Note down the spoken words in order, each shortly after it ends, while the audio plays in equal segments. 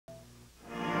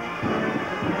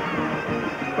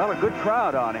Well, a good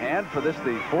crowd on hand for this,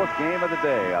 the fourth game of the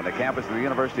day on the campus of the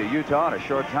University of Utah. And a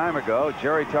short time ago,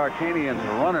 Jerry Tarkanian's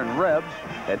Runnin' Rebs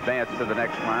advanced to the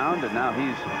next round, and now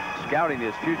he's scouting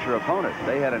his future opponent.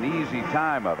 They had an easy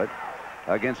time of it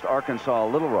against Arkansas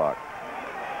Little Rock.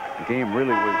 The game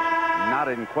really was not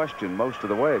in question most of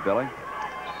the way, Billy.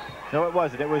 No, it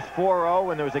wasn't. It was 4-0,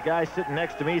 and there was a guy sitting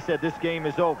next to me who said this game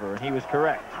is over, and he was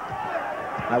correct.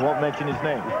 I won't mention his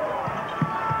name.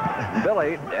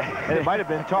 Billy. And it might have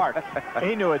been Tark.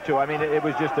 He knew it, too. I mean, it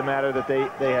was just a matter that they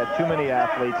had too many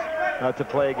athletes to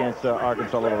play against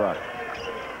Arkansas Little Rock.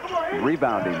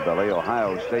 Rebounding, Billy.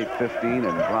 Ohio State 15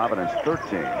 and Providence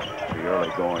 13. The early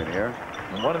going here.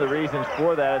 And one of the reasons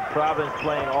for that is Providence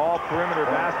playing all perimeter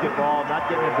basketball, not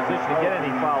getting in position to get any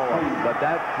follow-up. But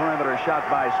that perimeter shot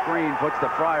by screen puts the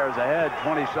Friars ahead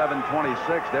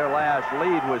 27-26. Their last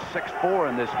lead was 6-4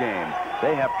 in this game.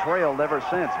 They have trailed ever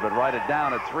since, but write it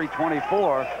down at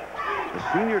 3:24.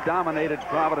 The senior-dominated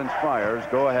Providence Friars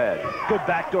go ahead. Good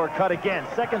backdoor cut again.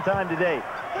 Second time today.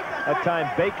 That time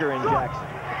Baker and Jackson.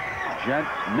 Gent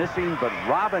missing, but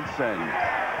Robinson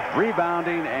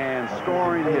rebounding and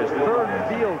scoring his third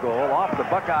field goal off the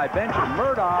Buckeye bench. And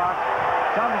Murdoch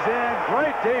comes in.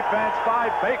 Great defense by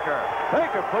Baker.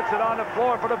 Baker puts it on the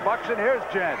floor for the Bucks, and here's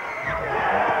Gent.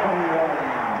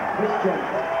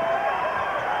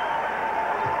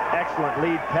 Excellent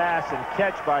lead pass and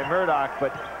catch by Murdoch,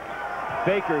 but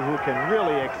Baker, who can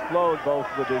really explode both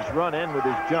with his run and with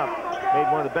his jump,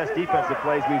 made one of the best defensive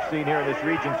plays we've seen here in this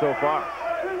region so far.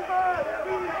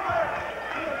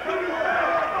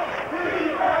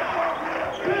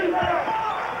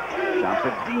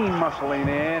 Dean muscling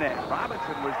in, and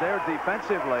Robinson was there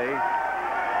defensively.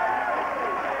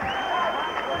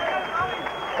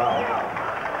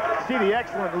 See the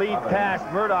excellent lead pass.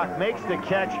 Murdoch makes the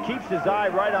catch, keeps his eye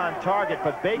right on target,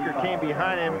 but Baker came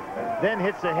behind him, then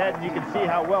hits the head, and you can see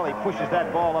how well he pushes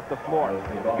that ball up the floor.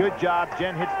 Good job.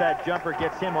 Jen hits that jumper,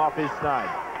 gets him off his snide.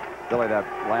 Billy, that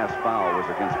last foul was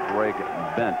against Greg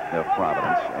Bent of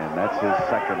Providence, and that's his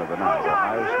second of the night.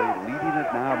 Ohio State leading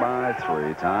it now by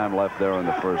 3. Time left there in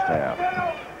the first half.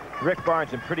 Rick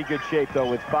Barnes in pretty good shape, though,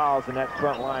 with fouls in that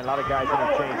front line. A lot of guys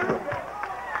interchangeable.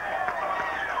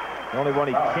 The only one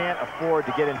he can't afford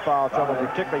to get in foul trouble,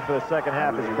 particularly for the second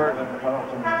half, is Burton.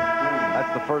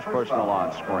 That's the first personal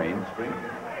on screen.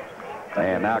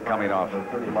 And now coming off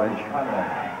the bench,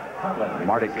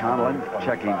 Marty Conlon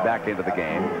checking back into the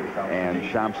game, and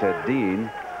Shamsed Dean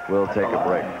will take a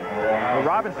break. Well,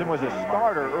 Robinson was a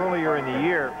starter earlier in the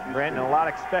year, Brandon. A lot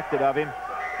expected of him,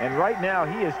 and right now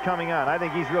he is coming on. I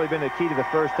think he's really been the key to the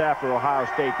first half for Ohio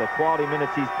State. The quality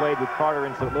minutes he's played with Carter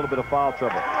into a little bit of foul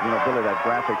trouble. You know, Billy, that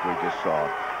graphic we just saw,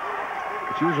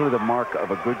 it's usually the mark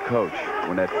of a good coach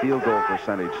when that field goal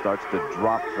percentage starts to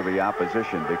drop for the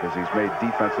opposition because he's made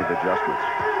defensive adjustments.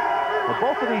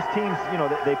 Well, both of these teams, you know,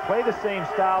 they play the same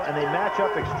style and they match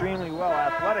up extremely well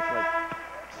athletically.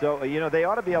 So, you know, they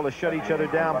ought to be able to shut each other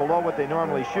down below what they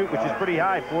normally shoot, which is pretty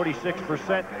high,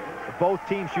 46%. Both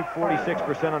teams shoot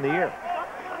 46% on the year.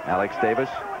 Alex Davis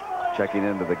checking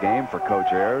into the game for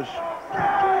Coach Ayers.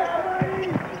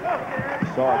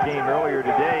 Saw a game earlier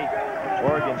today,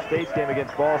 Oregon State's game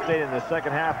against Ball State. In the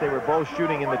second half, they were both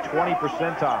shooting in the 20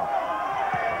 percentile.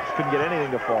 Just couldn't get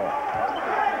anything to fall.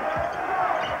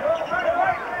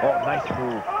 Oh, nice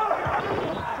move.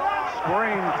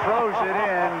 Screen throws it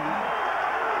in.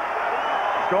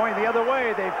 It's going the other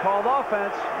way. They've called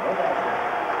offense.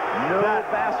 No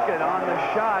basket on the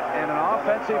shot, and an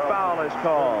offensive foul is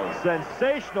called.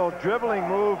 Sensational dribbling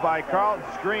move by Carlton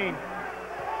Screen.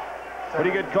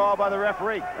 Pretty good call by the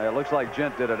referee. It looks like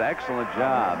Gent did an excellent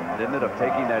job, didn't it, of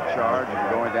taking that charge and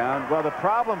going down? Well, the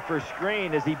problem for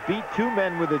Screen is he beat 2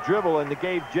 men with a dribble, and it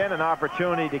gave Gent an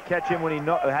opportunity to catch him when he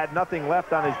had nothing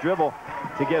left on his dribble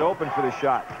to get open for the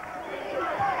shot.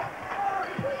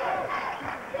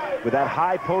 With that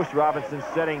high post Robinson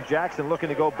setting, Jackson looking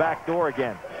to go back door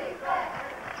again.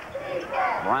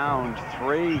 Round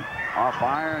 3 off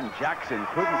iron. Jackson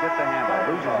couldn't get the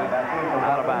handle, loses it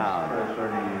out of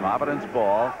bounds. Providence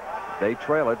ball. They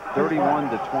trail it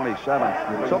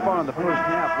 31-27. So far in the first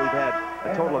half, we've had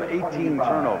a total of 18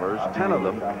 turnovers, 10 of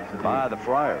them by the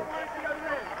Friars.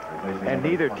 And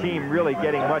neither team really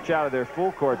getting much out of their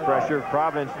full court pressure.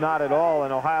 Providence not at all,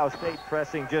 and Ohio State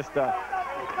pressing just kind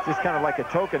of like a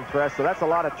token press. So that's a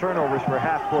lot of turnovers for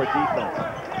half-court defense.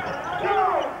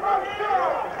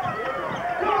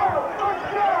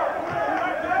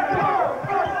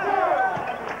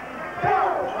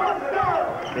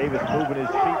 Davis moving his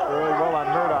feet really well on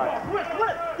Murdoch.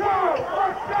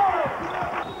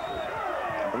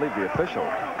 I believe the official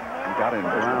got in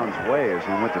Brown's way as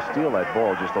he went to steal that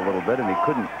ball just a little bit, and he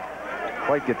couldn't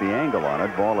quite get the angle on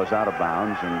it. Ball is out of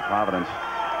bounds, and Providence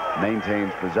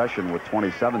maintains possession with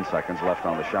 27 seconds left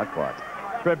on the shot clock.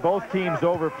 Fred, both teams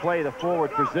overplay the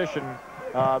forward position,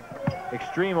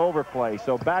 extreme overplay.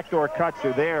 So backdoor cuts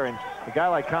are there, and a guy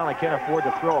like Conley can't afford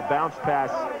to throw a bounce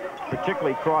pass,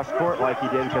 particularly cross court like he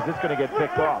did, because it's going to get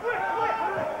picked off.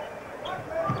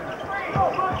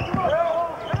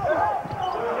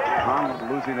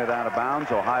 Conley losing it out of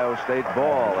bounds. Ohio State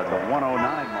ball at the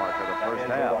 109 mark of the first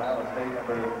half.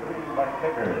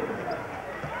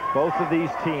 Both of these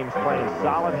teams playing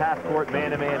solid half-court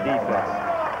man-to-man defense.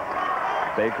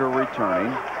 Baker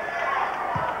returning.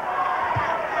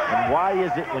 And why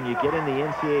is it when you get in the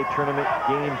NCAA tournament,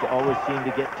 games always seem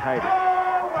to get tighter?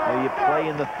 Well, you play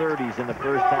in the 30s in the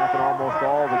first half in almost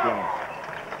all the games.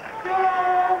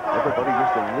 Everybody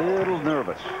just a little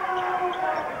nervous.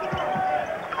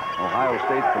 Ohio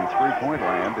State from three-point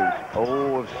land is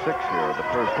 0 of 6 here in the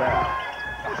first half.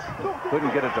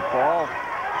 Couldn't get it to fall.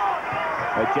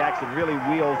 Jackson really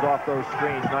wheels off those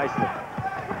screens nicely.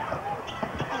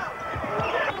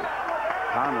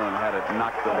 Conlon had it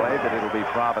knocked away, but it'll be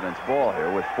Providence ball here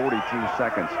with 42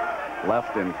 seconds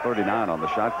left and 39 on the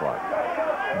shot clock.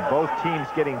 And both teams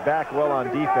getting back well on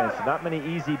defense. Not many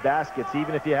easy baskets,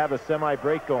 even if you have a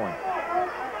semi-break going.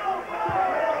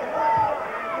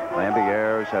 Randy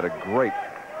Ayers had a great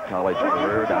college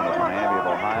career down at Miami of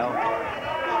Ohio.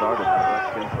 Started the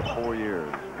Redskins for 4 years.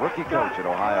 Rookie coach at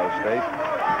Ohio State.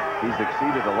 He's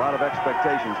exceeded a lot of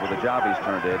expectations with the job he's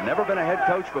turned in. Never been a head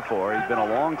coach before. He's been a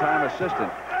long-time assistant.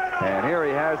 And here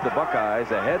he has the Buckeyes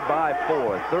ahead by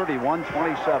 4,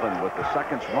 31-27 with the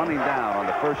seconds running down on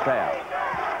the first half.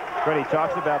 Freddie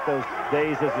talks about those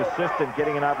days as assistant,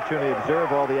 getting an opportunity to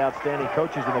observe all the outstanding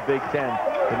coaches in the Big Ten.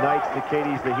 The Knights, the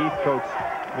Cadies, the Heath coach.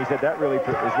 And he said that really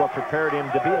is what prepared him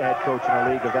to be a head coach in a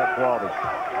league of that quality.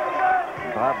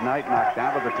 Bob Knight knocked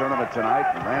out of the tournament tonight,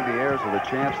 and Randy Ayers with a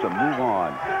chance to move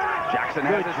on. Jackson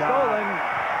has it stolen.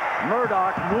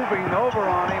 Murdoch moving over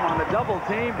on him on the double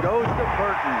team, goes to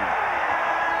Burton.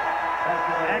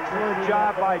 Excellent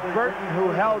job by Burton,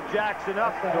 who held Jackson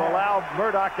up to allow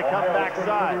Murdoch to come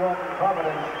backside.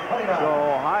 So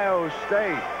Ohio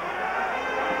State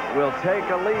will take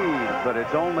a lead, but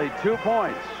it's only 2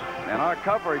 points. And our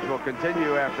coverage will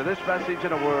continue after this message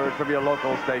and a word from your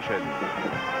local station.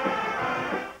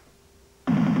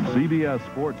 CBS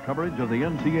Sports coverage of the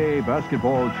NCAA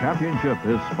Basketball Championship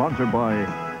is sponsored by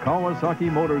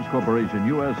Kawasaki Motors Corporation,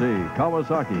 USA.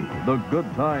 Kawasaki, the Good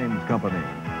Times Company.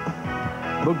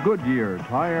 The Goodyear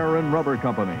Tire and Rubber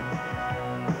Company.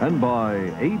 And by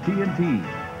AT&T,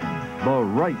 the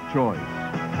right choice.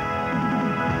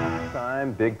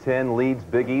 Big Ten leads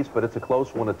Big East, but it's a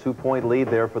close one, a 2-point lead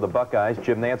there for the Buckeyes.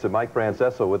 Jim Nance and Mike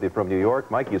Francesa with you from New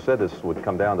York. Mike, you said this would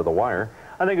come down to the wire.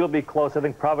 I think it'll be close. I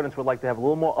think Providence would like to have a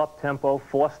little more up-tempo,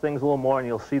 force things a little more, and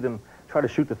you'll see them try to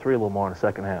shoot the three a little more in the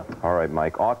second half. All right,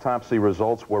 Mike. Autopsy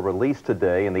results were released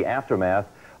today in the aftermath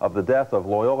of the death of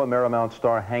Loyola Marymount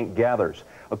star Hank Gathers.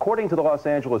 According to the Los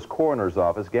Angeles Coroner's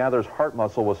Office, Gathers' heart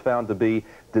muscle was found to be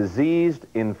diseased,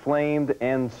 inflamed,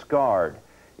 and scarred.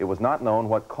 It was not known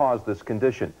what caused this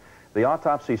condition. The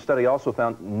autopsy study also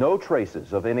found no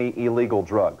traces of any illegal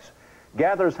drugs.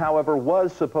 Gathers, however,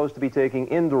 was supposed to be taking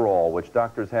Inderol, which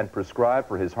doctors had prescribed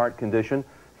for his heart condition.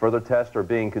 Further tests are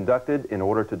being conducted in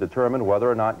order to determine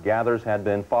whether or not Gathers had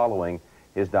been following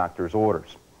his doctor's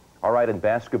orders. All right, in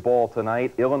basketball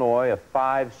tonight, Illinois, a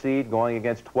 5 seed, going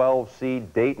against 12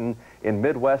 seed Dayton in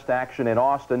Midwest action in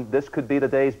Austin. This could be the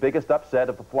day's biggest upset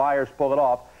if the Flyers pull it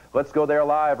off. Let's go there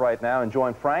live right now and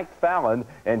join Frank Fallon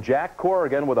and Jack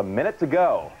Corrigan with a minute to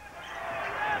go.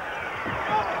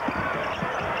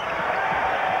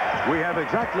 We have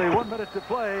exactly 1 minute to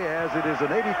play as it is an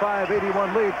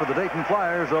 85-81 lead for the Dayton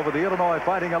Flyers over the Illinois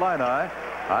Fighting Illini.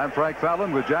 I'm Frank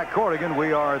Fallon with Jack Corrigan.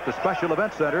 We are at the Special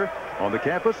Event Center on the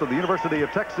campus of the University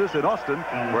of Texas in Austin,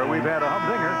 where we've had a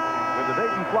humdinger with the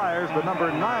Dayton Flyers, the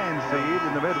number 9 seed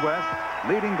in the Midwest,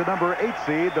 leading the number 8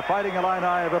 seed, the Fighting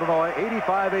Illini of Illinois,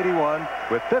 85-81,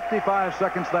 with 55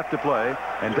 seconds left to play,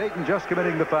 and Dayton just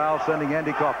committing the foul, sending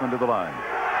Andy Kaufman to the line.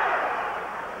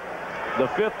 The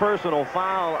 5th personal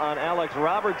foul on Alex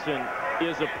Robertson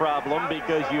is a problem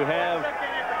because you have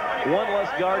one less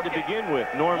guard to begin with.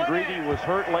 Norm Greedy was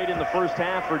hurt late in the first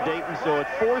half for Dayton, so it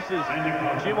forces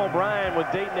Jim O'Brien with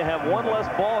Dayton to have one less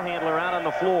ball handler out on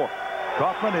the floor.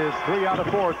 Kaufman is 3 out of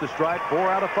 4 at the stripe, 4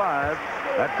 out of 5.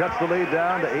 That cuts the lead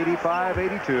down to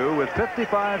 85-82 with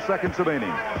 55 seconds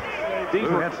remaining.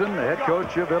 Lou Henson, the head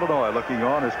coach of Illinois, looking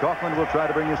on as Kaufman will try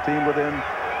to bring his team within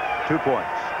 2 points.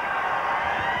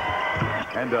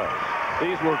 And does.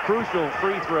 These were crucial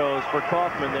free throws for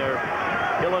Kaufman there.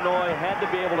 Illinois had to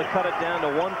be able to cut it down to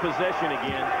one possession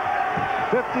again.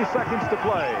 50 seconds to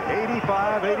play.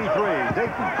 85-83.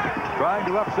 Dayton trying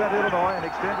to upset Illinois and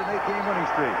extend an 8-game winning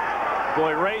streak.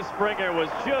 Boy, Ray Springer was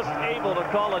just able to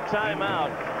call a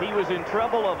timeout. He was in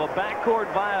trouble of a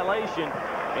backcourt violation,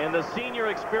 and the senior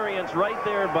experience right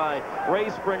there by Ray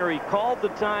Springer. He called the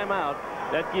timeout.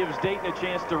 That gives Dayton a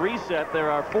chance to reset.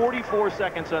 There are 44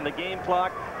 seconds on the game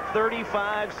clock,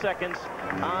 35 seconds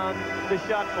on the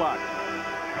shot clock.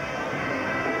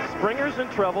 Springer's in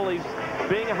trouble. He's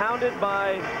being hounded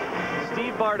by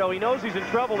Steve Bardo. He knows he's in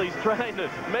trouble. He's trying to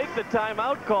make the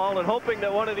timeout call and hoping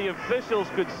that one of the officials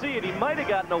could see it. He might have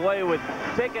gotten away with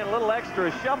taking a little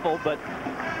extra shuffle, but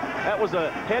that was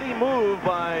a heady move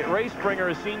by Ray Springer,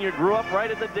 a senior, grew up right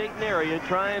at the Dayton area,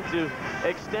 trying to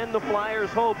extend the Flyers'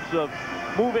 hopes of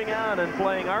moving on and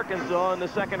playing Arkansas in the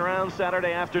second round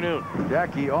Saturday afternoon.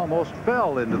 Jackie almost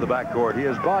fell into the backcourt.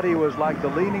 His body was like the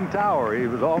leaning tower. He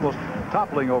was almost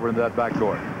toppling over in that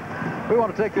backcourt. We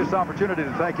want to take this opportunity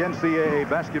to thank NCAA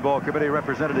Basketball Committee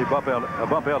Representative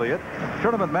Bump Elliott,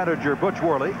 Tournament Manager Butch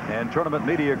Worley, and Tournament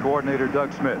Media Coordinator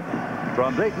Doug Smith.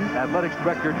 From Dayton, Athletics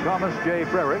Director Thomas J.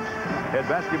 Frericks, Head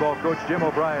Basketball Coach Jim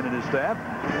O'Brien and his staff,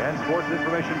 and Sports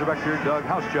Information Director Doug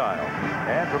Housechild.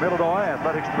 And from Illinois,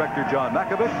 Athletics Director John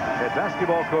Makovich, Head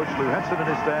Basketball Coach Lou Henson and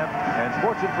his staff, and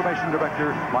Sports Information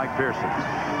Director Mike Pearson.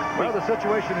 Well, the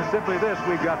situation is simply this.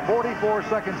 We've got 44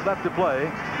 seconds left to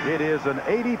play. It is an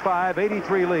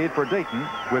 85-83 lead for Dayton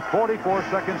with 44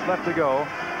 seconds left to go,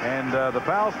 and the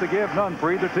fouls to give, none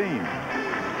for either team.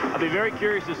 I'll be very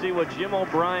curious to see what Jim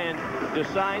O'Brien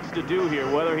decides to do here,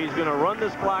 whether he's going to run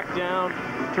this clock down,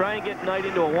 try and get Knight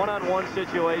into a one-on-one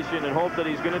situation, and hope that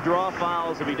he's going to draw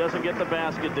fouls if he doesn't get the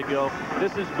basket to go.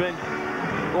 This has been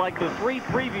like the 3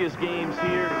 previous games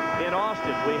here in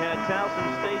Austin. We had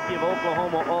Towson State give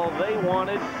Oklahoma all they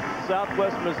wanted.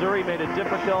 Southwest Missouri made it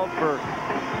difficult for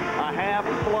a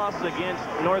half-plus against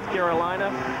North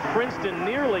Carolina. Princeton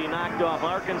nearly knocked off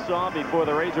Arkansas before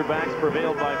the Razorbacks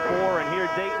prevailed by 4. And here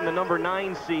Dayton, the number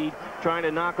 9 seed, trying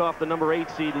to knock off the number 8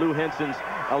 seed, Lou Henson's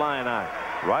Illini.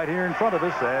 Right here in front of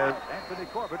us as Anthony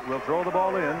Corbett will throw the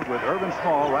ball in with Irvin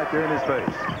Small right there in his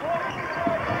face.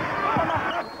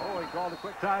 Oh, he called a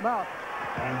quick timeout.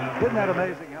 Isn't that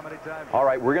amazing how many times? All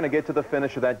right, we're going to get to the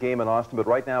finish of that game in Austin, but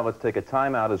right now let's take a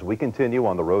timeout as we continue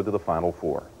on the road to the Final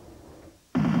Four.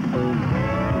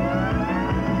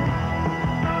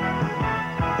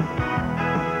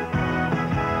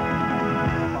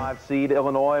 Seed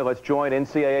Illinois. Let's join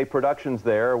NCAA Productions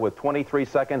there with 23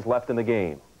 seconds left in the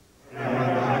game.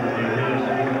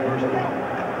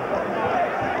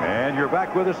 And you're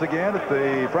back with us again at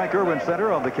the Frank Irwin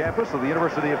Center on the campus of the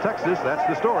University of Texas. That's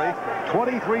the story.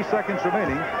 23 seconds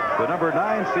remaining. The number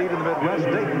 9 seed in the Midwest,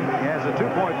 Dayton, has a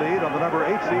 2-point lead on the number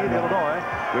 8 seed, Illinois,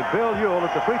 with Bill Ewell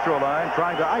at the free throw line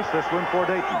trying to ice this one for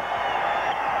Dayton.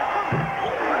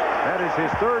 That is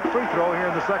his 3rd free throw here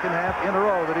in the second half in a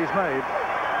row that he's made.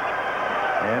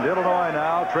 And Illinois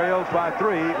now trails by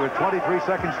 3 with 23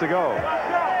 seconds to go.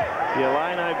 The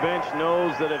Illini bench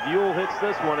knows that if Ewell hits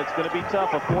this one, it's going to be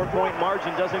tough. A 4-point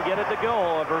margin doesn't get it to go,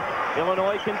 however.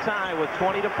 Illinois can tie with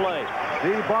 20 to play.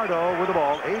 Steve Bardo with the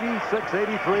ball,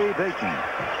 86-83 Dayton.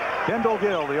 Kendall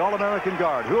Gill, the All-American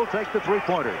guard, who'll take the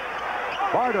 3-pointer.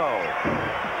 Bardo.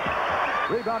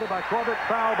 Rebounded by Corbett,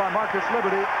 foul by Marcus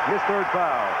Liberty, his 3rd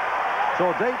foul.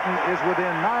 So Dayton is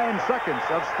within 9 seconds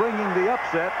of springing the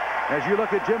upset. As you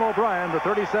look at Jim O'Brien, the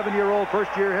 37-year-old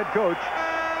first-year head coach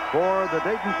for the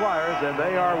Dayton Flyers, and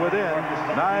they are within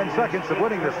 9 seconds of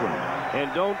winning this one.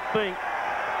 And don't think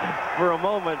for a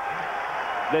moment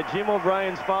that Jim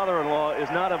O'Brien's father-in-law is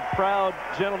not a proud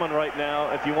gentleman right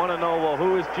now. If you want to know, well,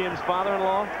 who is Jim's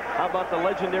father-in-law? How about the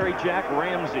legendary Jack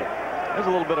Ramsey? There's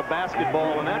a little bit of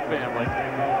basketball in that family.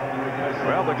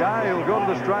 Well, the guy who'll go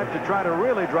to the stripe to try to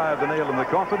really drive the nail in the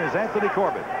coffin is Anthony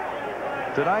Corbett.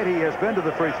 Tonight he has been to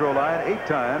the free throw line 8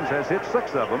 times, has hit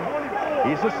 6 of them.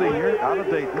 He's a senior out of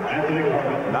Dayton.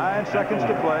 9 seconds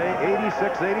to play,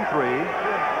 86-83.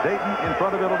 Dayton in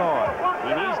front of Illinois.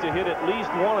 He needs to hit at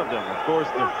least one of them. Of course,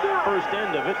 the first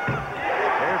end of it.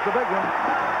 There's the big one.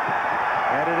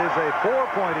 And it is a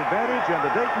 4-point advantage, and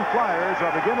the Dayton Flyers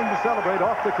are beginning to celebrate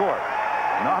off the court.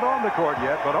 Not on the court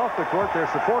yet, but off the court.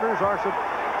 Their supporters are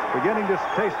beginning to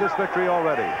taste this victory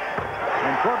already.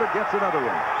 And Corbett gets another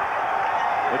one.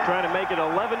 They're trying to make it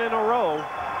 11 in a row.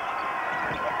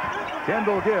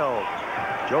 Kendall Gill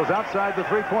Goes outside the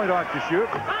three-point arc to shoot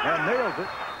and nails it.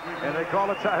 And they call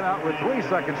a timeout with 3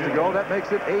 seconds to go. That makes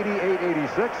it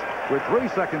 88-86 with 3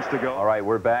 seconds to go. All right,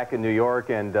 we're back in New York,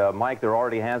 and Mike, there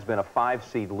already has been a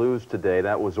 5-seed lose today.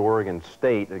 That was Oregon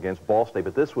State against Ball State,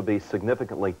 but this would be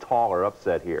significantly taller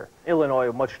upset here. Illinois,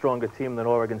 a much stronger team than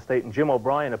Oregon State, and Jim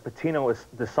O'Brien, a Pitino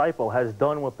disciple, has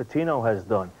done what Pitino has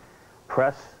done.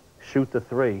 Press, shoot the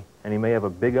three, and he may have a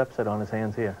big upset on his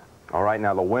hands here. All right,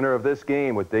 now the winner of this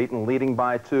game, with Dayton leading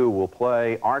by 2, will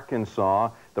play Arkansas,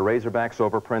 the Razorbacks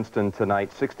over Princeton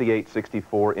tonight,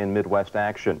 68-64 in Midwest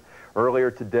action.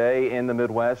 Earlier today in the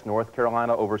Midwest, North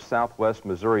Carolina over Southwest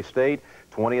Missouri State.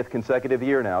 20th consecutive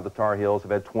year now, the Tar Heels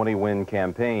have had 20-win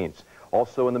campaigns.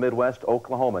 Also in the Midwest,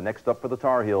 Oklahoma next up for the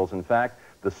Tar Heels. In fact,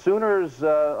 the Sooners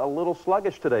a little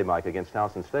sluggish today, Mike, against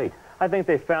Towson State. I think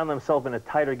they found themselves in a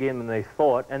tighter game than they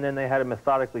thought, and then they had to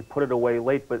methodically put it away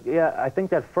late. But, yeah, I think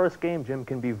that first game, Jim,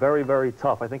 can be very, very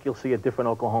tough. I think you'll see a different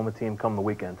Oklahoma team come the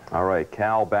weekend. All right,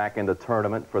 Cal back in the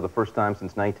tournament for the first time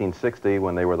since 1960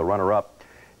 when they were the runner-up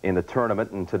in the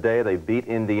tournament. And today they beat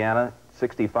Indiana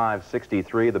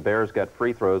 65-63. The Bears got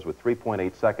free throws with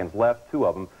 3.8 seconds left, 2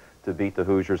 of them to beat the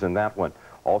Hoosiers in that one.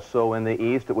 Also in the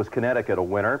East, it was Connecticut a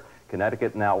winner.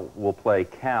 Connecticut now will play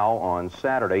Cal on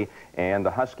Saturday, and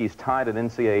the Huskies tied an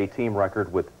NCAA team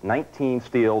record with 19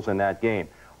 steals in that game.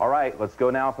 All right, let's go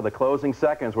now for the closing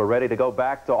seconds. We're ready to go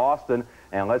back to Austin,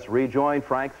 and let's rejoin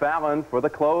Frank Fallon for the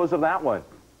close of that one.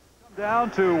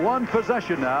 Down to 1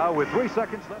 possession now with 3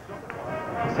 seconds left.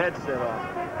 His headset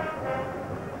off.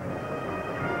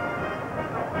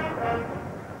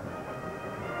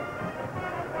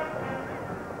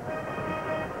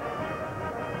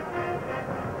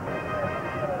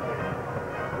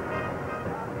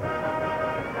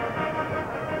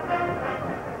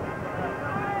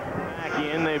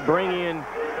 They bring in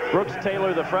Brooks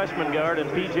Taylor, the freshman guard,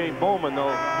 and P.J. Bowman. They'll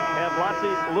have lots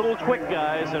of little quick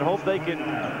guys and hope they can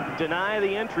deny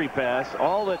the entry pass.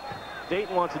 All that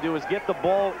Dayton wants to do is get the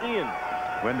ball in.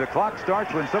 When the clock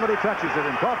starts, when somebody touches it,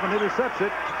 and Kaufman intercepts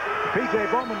it, P.J.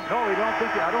 Bowman, no, I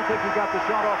don't think he got the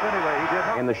shot off anyway. He did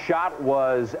not. And the shot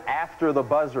was after the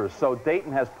buzzer, so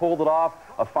Dayton has pulled it off.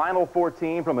 A Final Four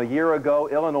team from a year ago.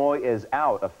 Illinois is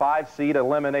out. A 5-seed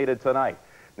eliminated tonight.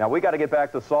 Now, we got to get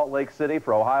back to Salt Lake City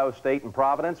for Ohio State and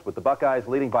Providence with the Buckeyes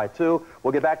leading by 2.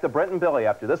 We'll get back to Brent and Billy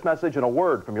after this message and a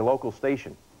word from your local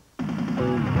station.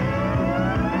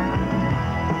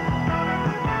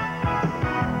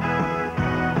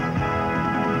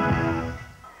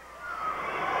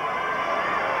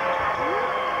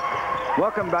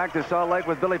 Welcome back to Salt Lake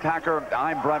with Billy Packer.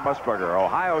 I'm Brent Musburger.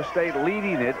 Ohio State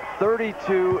leading it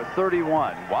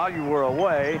 32-31. While you were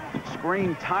away,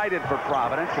 Screen tied it for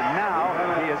Providence, and now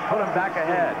he has put him back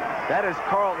ahead. That is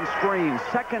Carlton Screen's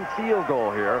second field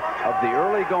goal here of the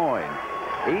early going.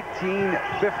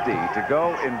 18:50 to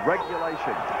go in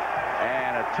regulation.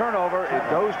 And a turnover, it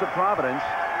goes to Providence.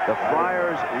 The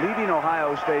Friars leading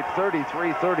Ohio State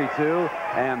 33-32,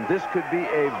 and this could be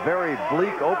a very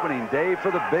bleak opening day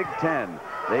for the Big Ten.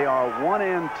 They are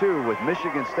 1-2 with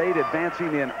Michigan State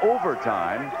advancing in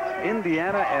overtime.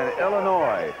 Indiana and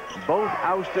Illinois both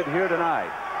ousted here tonight.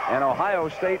 And Ohio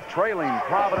State trailing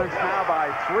Providence now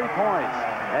by 3 points.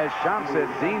 As Shamsid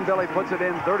Dean Billy puts it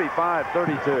in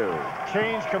 35-32.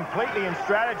 Change completely in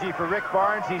strategy for Rick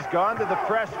Barnes. He's gone to the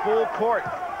press full court.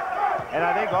 And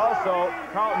I think also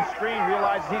Carlton Screen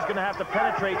realizes he's going to have to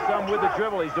penetrate some with the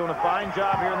dribble. He's doing a fine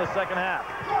job here in the second half.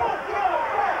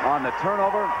 On the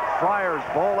turnover, Friars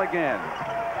ball again.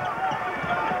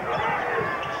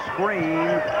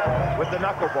 Screen with the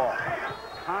knuckleball.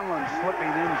 Conlon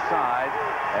slipping inside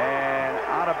and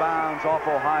out of bounds off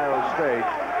Ohio State.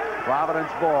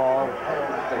 Providence ball.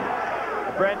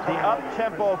 Brent, the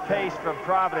up-tempo pace from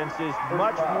Providence is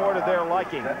much more to their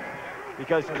liking,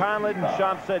 because Conlon and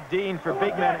Shamsid Dean for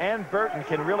big men and Burton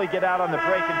can really get out on the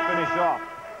break and finish off.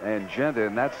 And Gent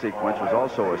in that sequence was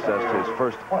also assessed his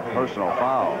first personal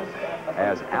foul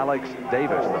as Alex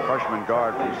Davis, the freshman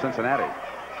guard from Cincinnati,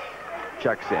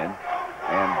 checks in.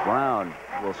 And Brown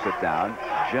will sit down.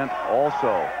 Gent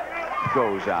also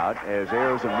goes out as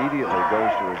Ayers immediately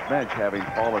goes to his bench, having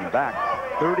fallen back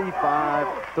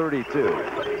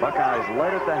 35-32. Buckeyes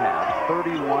led at the half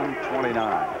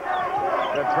 31-29.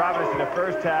 The Providence in the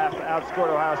first half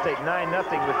outscored Ohio State 9-0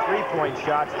 with 3-point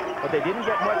shots, but they didn't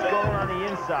get much going on the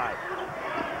inside.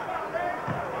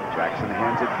 Jackson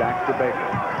hands it back to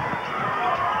Baker.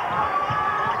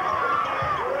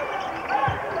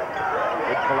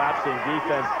 Good collapsing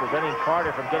defense, preventing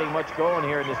Carter from getting much going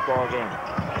here in this ball game.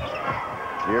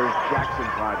 Here's Jackson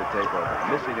trying to take over.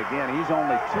 Missing again. He's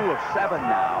only 2 of 7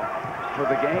 now for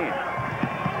the game.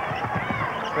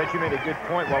 But you made a good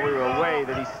point while we were away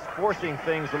that he's forcing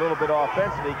things a little bit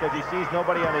offensively because he sees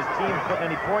nobody on his team putting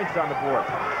any points on the board.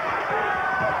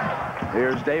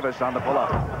 Here's Davis on the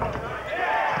pull-up.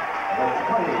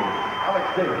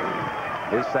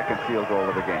 His second field goal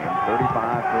of the game, 35-34.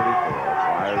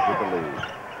 Flyers with the lead.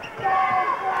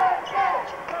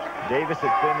 Davis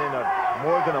has been in a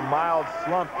more than a mild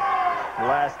slump the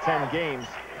last 10 games.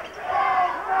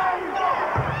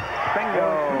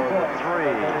 Bingo, the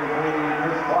three.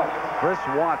 Chris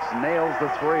Watts nails the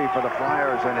three for the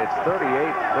Friars, and it's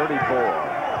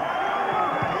 38-34.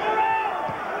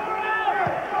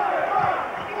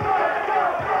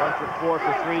 4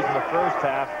 for threes in the first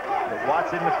half, but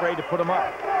Watts isn't afraid to put them up.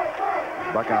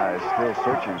 Buckeyes still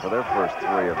searching for their first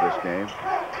three of this game.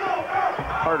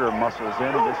 Carter muscles in.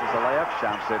 This is a layup.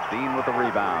 Shamset Dean with the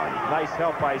rebound. Nice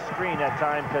help by screen that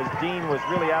time because Dean was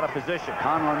really out of position.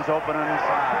 Conlon's open on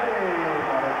inside.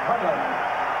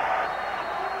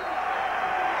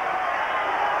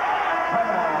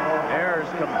 Ayers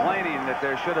complaining that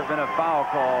there should have been a foul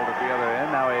called at the other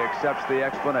end. Now he accepts the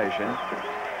explanation.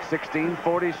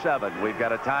 16:47. We've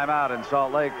got a timeout in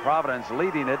Salt Lake. Providence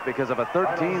leading it because of a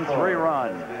 13-3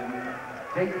 run.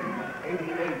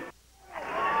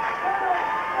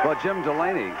 Well, Jim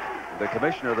Delaney, the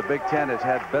commissioner of the Big Ten, has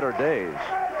had better days.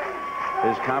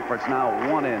 His conference now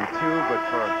 1-2, but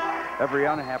for every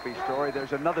unhappy story,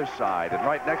 there's another side. And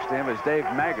right next to him is Dave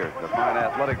Maggard, the fine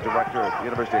athletic director at the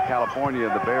University of California,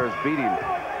 and the Bears beating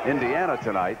Indiana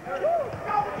tonight.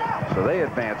 So they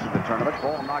advance in the tournament.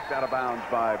 Ball knocked out of bounds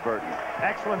by Burton.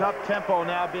 Excellent up-tempo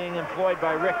now being employed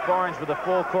by Rick Barnes with a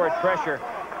full court pressure.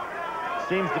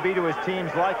 Seems to be to his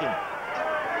team's liking.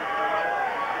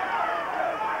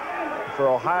 For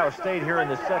Ohio State here in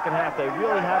the second half, they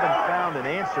really haven't found an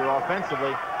answer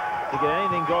offensively to get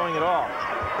anything going at all.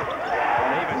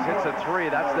 Davis hits a three.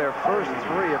 That's their first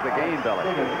three of the game, Billy.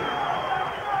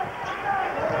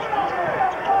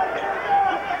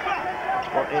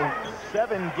 Well, in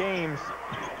 7 games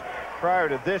prior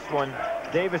to this one,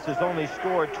 Davis has only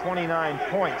scored 29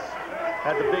 points.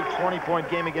 Had the big 20-point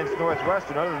game against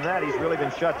Northwestern. Other than that, he's really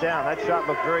been shut down. That shot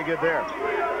looked very good there.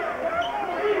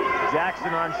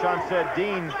 Jackson on Shamset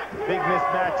Dean. Big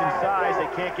mismatch in size. They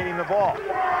can't get him the ball.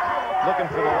 Looking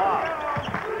for the lob.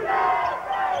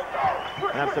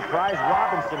 And I'm surprised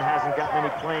Robinson hasn't gotten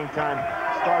any playing time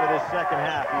start of this second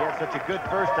half. He had such a good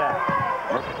first half.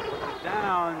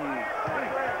 Down.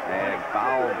 And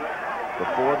fouled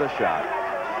before the shot.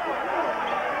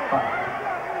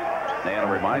 And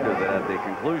a reminder that at the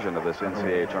conclusion of this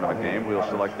NCAA tournament game, we'll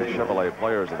select the Chevrolet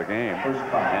players of the game.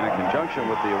 And in conjunction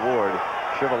with the award,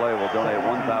 Chevrolet will donate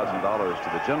 $1,000 to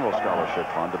the General Scholarship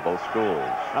Fund to both schools.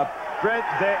 Brent,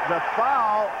 the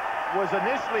foul was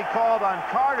initially called on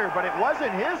Carter, but it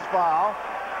wasn't his foul.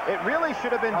 It really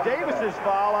should have been Davis's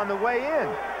foul on the way in.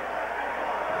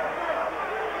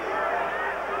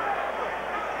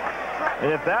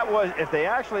 And if they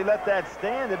actually let that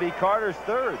stand, it'd be Carter's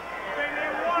third.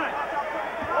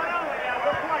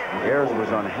 Ayers was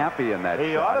unhappy in that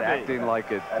shot, acting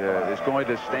like it is going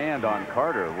to stand on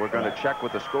Carter. We're going to check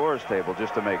with the scores table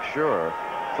just to make sure.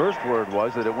 First word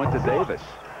was that it went to Davis.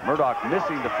 Murdoch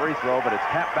missing the free throw, but it's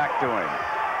tapped back to him.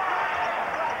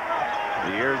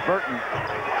 Here's Burton.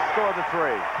 Score the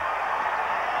three.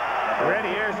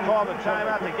 Randy Ayers called the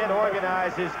timeout to get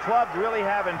organized. His club's really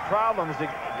having problems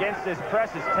against this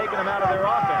press. It's taking them out of their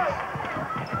offense.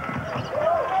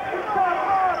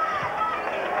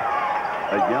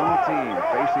 A young team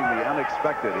facing the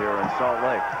unexpected here in Salt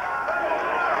Lake.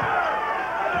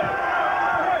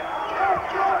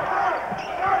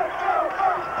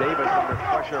 Davis under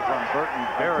pressure from Burton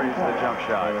buries the jump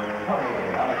shot.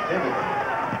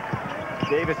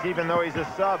 Davis, even though he's a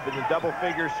sub in the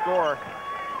double-figure score,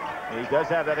 he does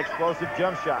have that explosive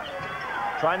jump shot.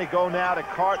 Trying to go now to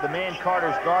the man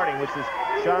Carter's guarding, which is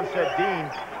Shamset Dean,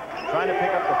 trying to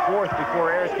pick up the fourth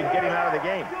before Ayers can get him out of the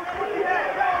game.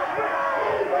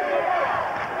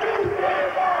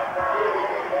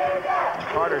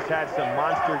 Carter's had some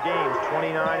monster games,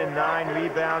 29 and 9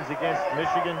 rebounds against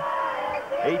Michigan,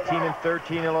 18 and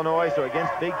 13 Illinois. So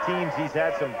against big teams, he's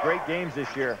had some great games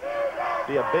this year.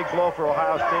 Be a big blow for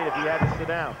Ohio State if he had to sit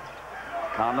down.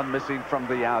 Conlon missing from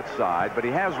the outside, but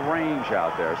he has range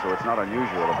out there, so it's not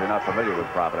unusual if you're not familiar with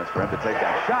Providence for him to take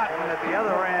that shot. And at the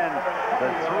other end,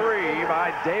 the three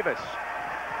by Davis.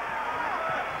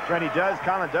 Trent,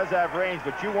 Conlon does have range,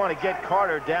 but you want to get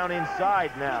Carter down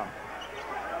inside now.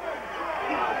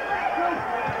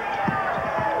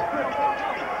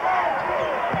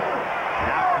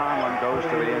 Now Conlon goes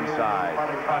to the inside.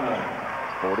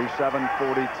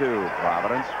 47-42.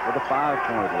 Providence with a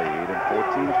 5-point lead and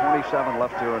 14:27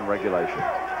 left here in regulation.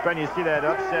 Fred, you see that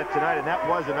upset tonight, and that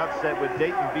was an upset with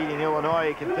Dayton beating Illinois.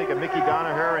 You can think of Mickey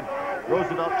Donaher and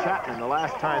Roosevelt Chapman the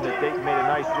last time that Dayton made a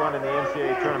nice run in the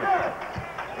NCAA tournament.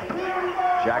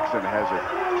 Jackson has it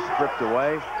stripped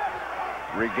away.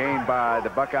 Regained by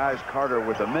the Buckeyes. Carter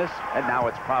with a miss, and now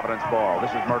it's Providence ball. This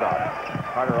is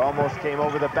Murdoch. Carter almost came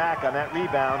over the back on that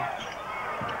rebound.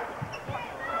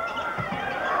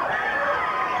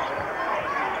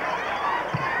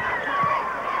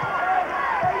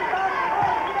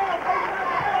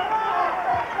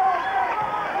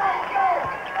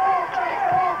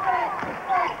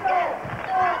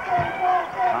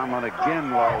 Again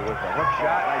low with a hook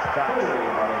shot. Nice top.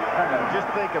 Just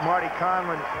think of Marty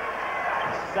Conlon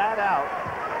sat out.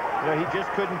 You know, he just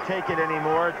couldn't take it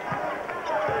anymore.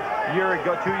 A year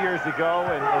ago, 2 years ago,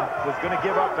 and was going to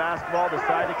give up basketball,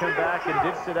 decided to come back and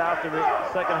did sit out the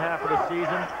second half of the season.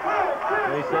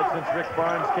 And he said since Rick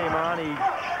Barnes came on, he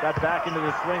got back into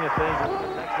the swing of things. It was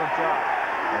an excellent job.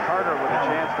 Carter with a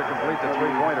chance to complete the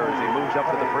three-pointer as he moves up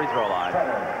to the free throw line.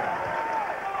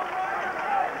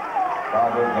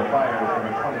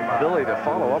 Billy, to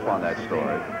follow up on that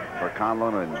story, for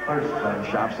Conlon and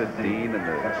Shamsid Dean and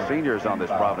the seniors on this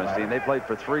Providence team, they played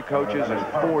for 3 coaches in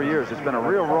 4 years. It's been a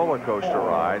real roller coaster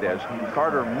ride as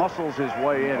Carter muscles his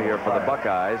way in here for the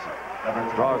Buckeyes.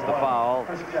 Draws the foul.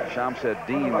 Shamsid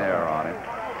Dean there on him.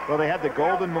 Well, they had the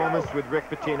golden moments with Rick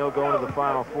Pitino going to the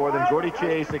Final Four. Then Gordy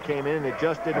Chiesa came in, and it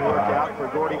just didn't work out for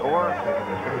Gordy or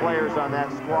the players on that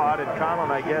squad. And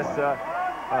Conlon, I guess,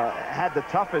 had the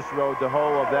toughest road to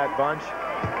hoe of that bunch.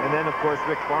 And then, of course,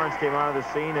 Rick Barnes came onto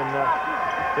the scene, and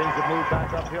things have moved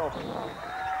back uphill.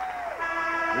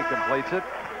 He completes it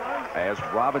as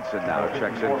Robinson now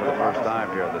checks in for the first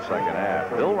time here in the second half.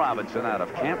 Bill Robinson out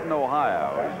of Canton,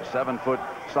 Ohio. He's a 7-foot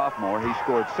sophomore. He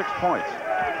scored 6 points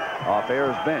off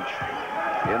Ayers' bench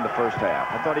in the first half.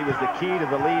 I thought he was the key to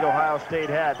the lead Ohio State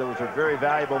had. Those were very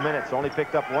valuable minutes. Only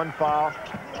picked up 1 foul.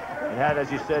 And had,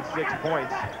 as you said, 6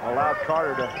 points. Allowed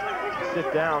Carter to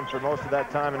sit down for most of that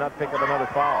time and not pick up another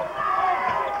foul.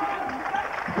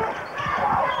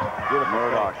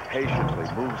 Murdoch patiently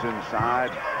moves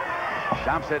inside.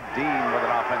 Shamsid Dean with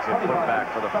an offensive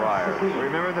putback for the Friars.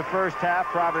 Remember in the first half,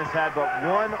 Providence had but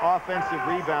 1 offensive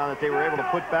rebound that they were able to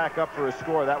put back up for a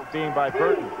score, that being by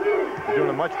Burton. They're doing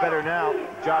a much better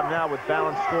job now with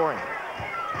balanced scoring.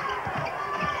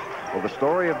 Well, the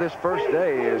story of this first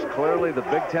day is clearly the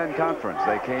Big Ten Conference.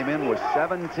 They came in with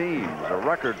 7 teams, a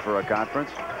record for a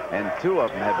conference, and 2 of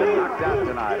them have been knocked out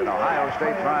tonight. And Ohio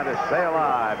State trying to stay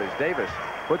alive as Davis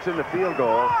puts in the field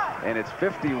goal, and it's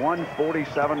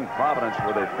 51-47 Providence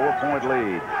with a 4-point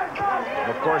lead.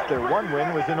 Of course, their 1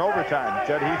 win was in overtime.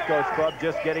 Judd Heathcote's club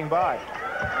just getting by.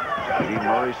 Dean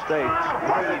Murray State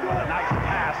with a nice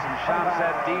pass, and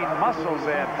Shamsid Dean muscles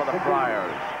in for the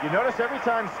Friars. You notice every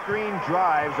time Screen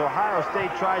drives, Ohio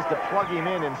State tries to plug him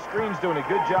in, and Screen's doing a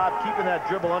good job keeping that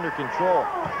dribble under control.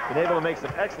 Been able to make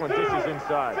some excellent dishes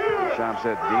inside.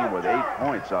 Shamsid Dean with 8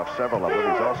 points off several of them.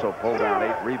 He's also pulled down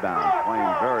 8 rebounds, playing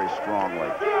very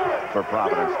strongly for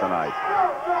Providence tonight.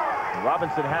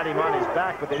 Robinson had him on his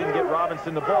back, but they didn't get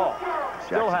Robinson the ball.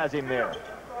 Still has him there.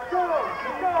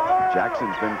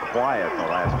 Jackson's been quiet the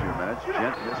last few minutes.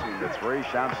 Gent missing the 3.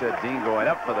 Shamsid Dean going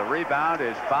up for the rebound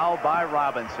is fouled by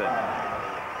Robinson.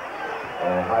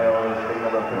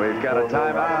 We've got a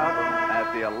timeout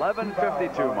at the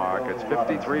 11:52 mark. It's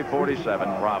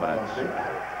 53-47 Providence.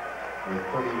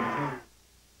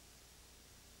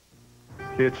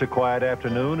 It's a quiet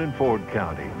afternoon in Ford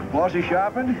County. Was he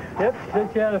shopping? Yep,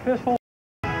 since you had a fistful.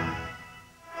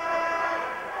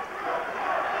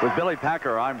 With Billy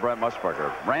Packer, I'm Brent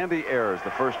Musburger. Randy Ayers,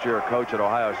 the first-year coach at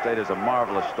Ohio State, is a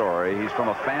marvelous story. He's from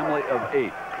a family of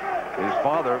 8. His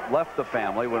father left the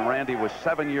family when Randy was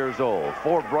 7 years old.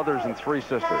 4 brothers and 3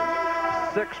 sisters.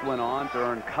 6 went on to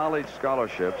earn college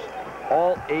scholarships.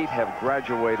 All 8 have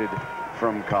graduated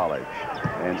from college.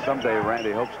 And someday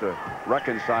Randy hopes to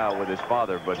reconcile with his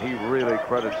father, but he really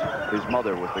credits his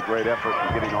mother with the great effort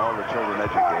in getting all the children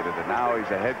educated. And now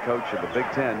he's a head coach of the Big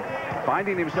Ten,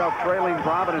 finding himself trailing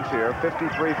Providence here,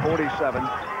 53-47,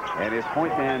 and his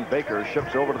point man Baker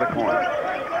ships over to the corner.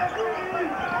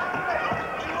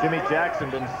 Jimmy Jackson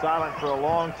been silent for a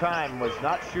long time, was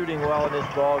not shooting well in this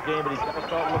ball game, but he's got to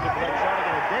start looking for that shot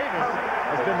again. And Davis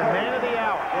has been the man of the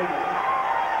hour.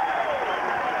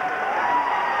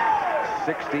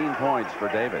 16 points for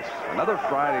Davis. Another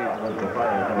Friday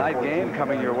night game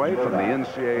coming your way from the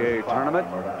NCAA tournament,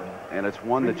 and it's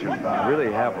one that you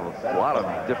really have a lot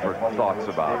of different thoughts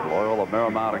about. Loyola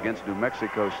Marymount against New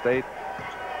Mexico State.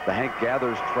 The Hank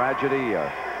Gathers tragedy.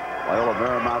 Loyola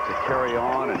Marymount to carry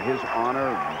on in his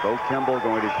honor. Bo Kimball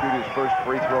going to shoot his first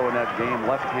free throw in that game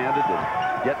left-handed.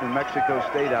 Yet New Mexico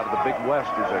State out of the Big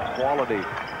West is a quality,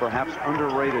 perhaps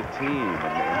underrated team,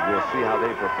 and we'll see how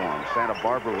they perform. Santa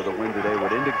Barbara with a win today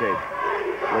would indicate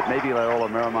that maybe Loyola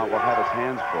Marymount will have his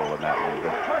hands full in that one.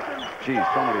 But, geez,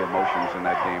 so many emotions in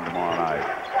that game tomorrow night.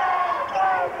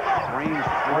 Green's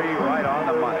three right on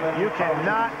the money. You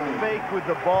cannot fake with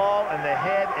the ball and the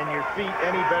head and your feet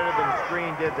any better than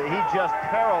Screen did. He just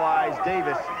paralyzed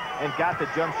Davis and got the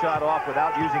jump shot off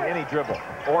without using any dribble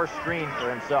or screen for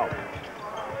himself.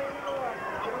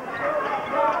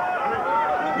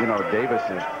 You know, Davis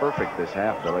is perfect this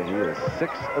half, Billy. He is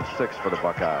 6 of 6 for the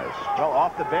Buckeyes. Well,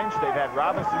 off the bench, they've had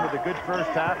Robinson with a good first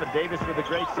half and Davis with a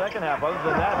great second half. Other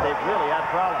than that, they've really had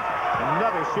problems.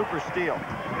 Another super steal.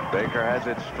 Baker has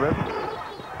it stripped.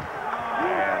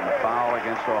 And the foul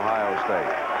against Ohio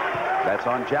State. That's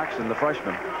on Jackson, the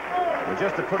freshman. Well,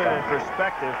 just to put it in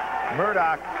perspective,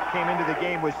 Murdoch came into the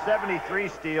game with 73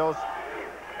 steals.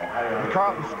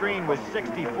 Carlton Screen was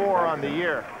 64 on the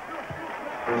year.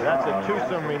 That's a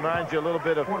twosome. Reminds you a little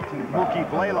bit of Mookie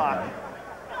Blaylock,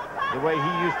 the way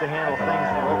he used to handle things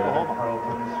for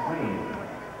Oklahoma.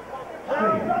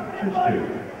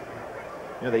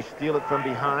 You know, they steal it from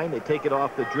behind. They take it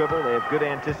off the dribble. They have good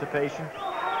anticipation.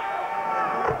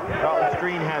 Carlton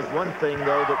Screen has one thing,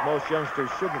 though, that most youngsters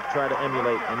shouldn't try to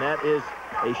emulate, and that is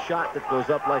a shot that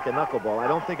goes up like a knuckleball. I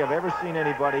don't think I've ever seen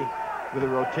anybody with a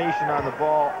rotation on the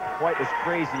ball quite as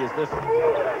crazy as this one.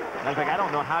 In fact, I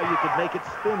don't know how you could make it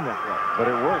spin that way. But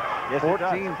it worked. Yes,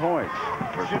 14 points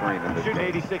for Screen in this game.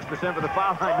 Shooting 86% for the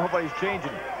foul line. Nobody's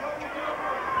changing it.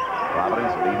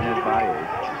 Providence leading it by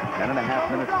 8.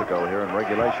 10.5 minutes to go here in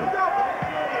regulation.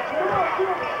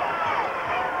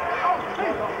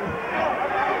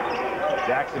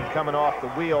 Jackson coming off the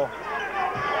wheel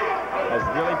has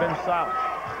really been solid.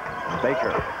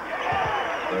 Baker.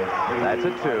 That's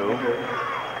a 2.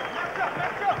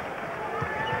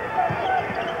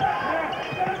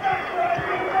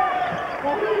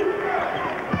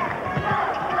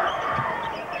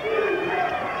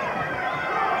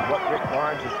 What Rick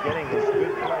Barnes is getting is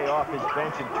good play off his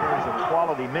bench in terms of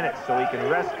quality minutes, so he can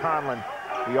rest Conlon.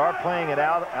 We are playing at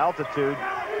altitude,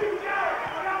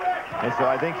 and so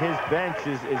I think his bench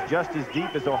is just as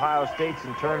deep as Ohio State's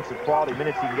in terms of quality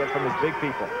minutes he can get from his big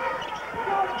people.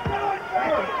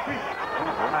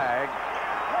 Flag.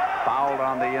 Fouled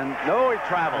on the end. No, he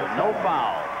traveled. No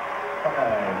foul.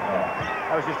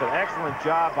 That was just an excellent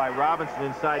job by Robinson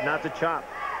inside, not to chop.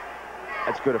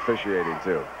 That's good officiating,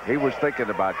 too. He was thinking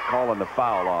about calling the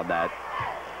foul on that.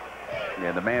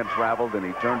 And the man traveled, and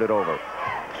he turned it over.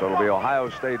 So it'll be Ohio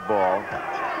State ball.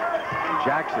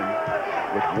 Jackson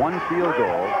with 1 field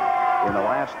goal in the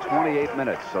last 28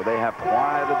 minutes. So they have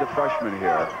quieted the freshman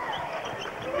here.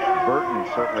 Burton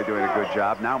certainly doing a good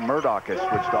job. Now Murdoch has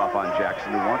switched off on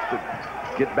Jackson, who wants to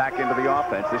get back into the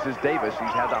offense. This is Davis. He's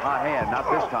had the hot hand, not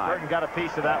this time. Burton got a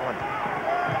piece of that one.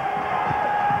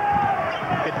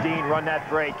 Look at Dean run that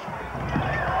break.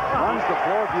 Runs the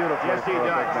floor beautifully. Yes, he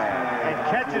does. And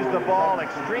catches the ball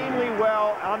extremely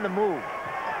well on the move.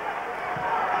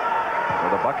 So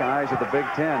the Buckeyes at the Big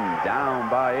Ten down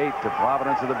by 8 to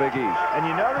Providence of the Big East. And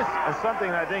you notice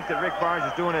something I think that Rick Barnes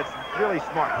is doing that's really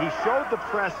smart. He showed the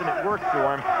press and it worked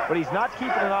for him, but he's not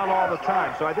keeping it on all the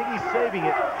time. So I think he's saving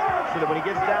it so that when he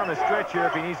gets down the stretch here,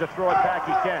 if he needs to throw it back,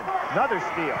 he can. Another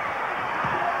steal.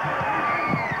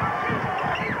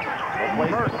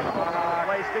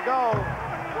 Place to go.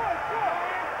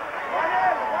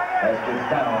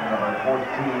 Down, number 14,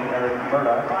 Eric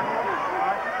Murdoch.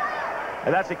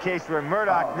 And that's a case where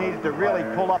Murdoch needed to really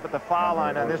pull up at the foul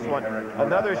line on this one.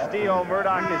 Another steal.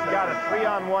 Murdoch has got a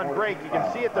 3-on-1 break. You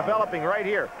can see it developing right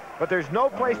here. But there's no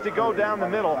place to go down the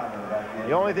middle.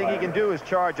 The only thing he can do is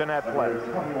charge on that play.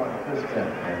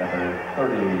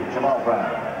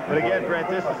 But again, Brent,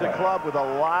 this is a club with a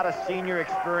lot of senior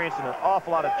experience and an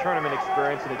awful lot of tournament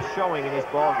experience, and it's showing in this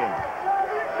ball game.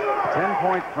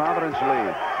 10-point Providence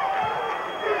lead.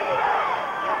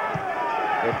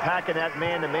 They're packing that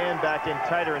man-to-man back in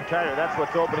tighter and tighter. That's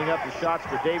what's opening up the shots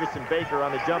for Davis and Baker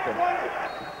on the jump-in.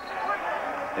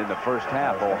 In the first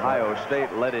half, Ohio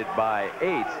State led it by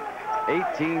 8,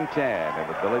 18-10. And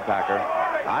with Billy Packer,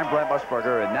 I'm Brent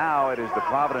Musburger, and now it is the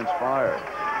Providence Friars.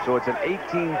 So it's an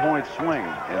 18-point swing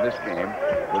in this game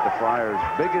with the Friars'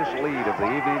 biggest lead of the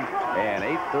evening and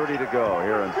 8:30 to go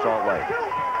here in Salt Lake.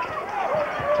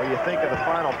 Well, you think of the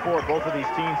Final Four, both of these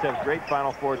teams have great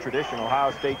Final Four tradition. Ohio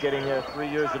State getting 3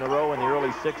 years in a row in the early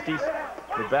 60s.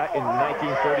 They're back in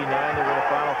 1939, they won a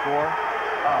Final Four.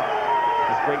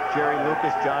 This great Jerry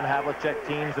Lucas, John Havlicek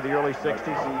teams of the early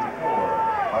 60s.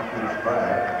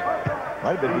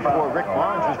 Might have been before Rick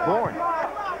Barnes was born.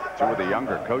 Two of the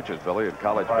younger coaches, Billy, in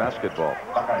college basketball.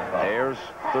 Ayers,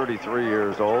 33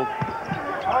 years old.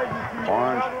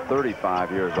 Barnes,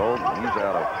 35 years old. He's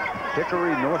out of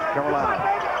Hickory, North Carolina.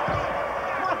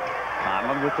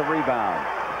 Conlon with the rebound.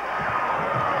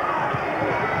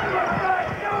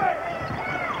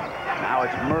 Now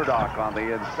it's Murdoch on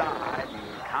the inside.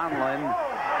 Conlon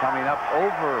coming up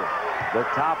over the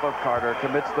top of Carter,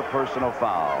 commits the personal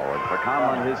foul. And for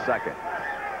Conlon, his second.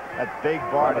 That big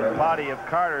body of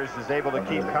Carter's is able to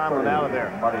keep Conlon out of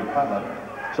there.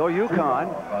 So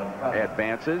UConn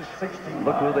advances.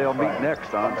 Look who they'll meet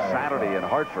next on Saturday in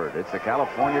Hartford. It's the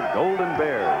California Golden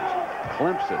Bears.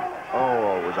 Clemson.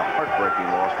 Oh, it was a heartbreaking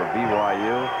loss for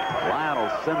BYU. Lionel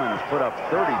Simmons put up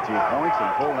 32 points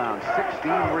and pulled down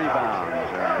 16 rebounds.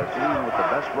 And the team with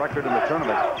the best record in the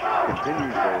tournament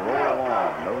continues to roll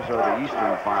along. Those are the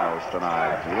Eastern finals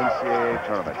tonight, the NCAA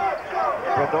tournament.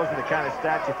 But those are the kind of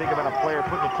stats you think about a player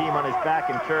putting the team on his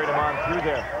back and carrying them on through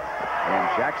there. And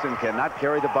Jackson cannot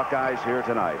carry the Buckeyes here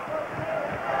tonight.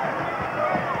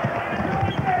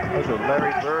 Those are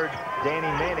Larry Bird, Danny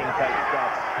Manning type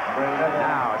stats.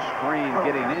 Now a screen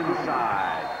getting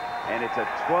inside. And it's a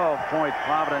 12-point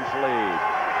Providence lead.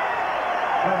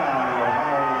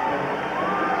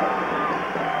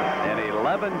 An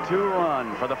 11-2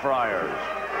 run for the Friars.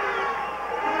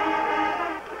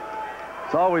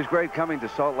 It's always great coming to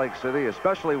Salt Lake City,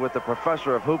 especially with the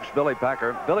professor of hoops, Billy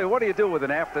Packer. Billy, what do you do with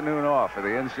an afternoon off for the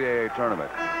NCAA tournament?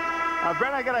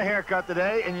 Brent, I got a haircut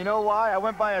today, and you know why? I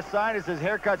went by a sign that says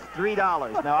haircut's $3.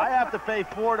 Now, I have to pay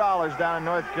 $4 down in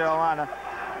North Carolina.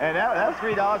 And that's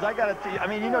 $3. I got to, I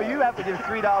mean, you know, you have to give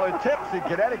 $3 tips in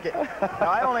Connecticut.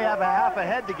 Now, I only have a half a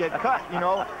head to get cut, you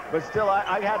know, but still,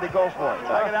 I had to go for it.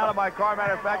 I got out of my car.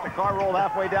 Matter of fact, the car rolled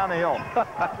halfway down the hill.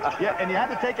 Yeah, and you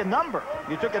had to take a number.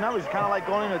 You took a number. It's kind of like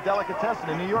going into a delicatessen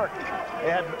in New York.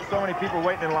 They had so many people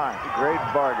waiting in line. Great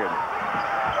bargain.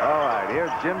 All right,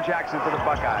 here's Jim Jackson for the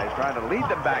Buckeyes, trying to lead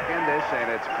them back in this, and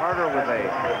it's Carter with a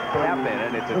tap in,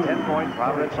 and it's a 10-point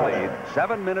Providence lead.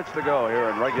 7 minutes to go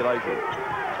here in regulation.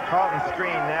 Carlton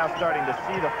Screen now starting to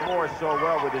see the floor so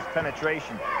well with his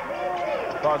penetration,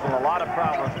 causing a lot of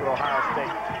problems for Ohio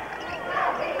State.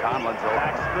 Conlon's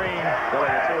back screen. Billy,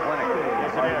 it's a clinic.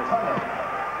 Yes, it is.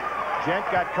 Gent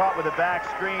got caught with a back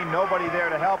screen. Nobody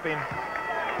there to help him.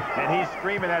 And he's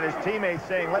screaming at his teammates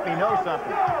saying, let me know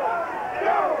something.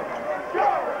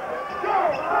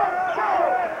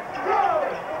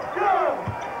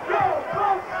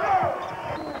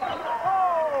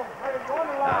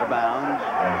 Out of bounds.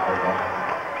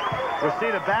 We'll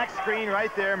see the back screen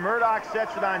right there. Murdoch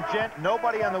sets it on Gent.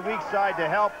 Nobody on the weak side to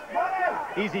help.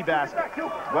 Easy basket.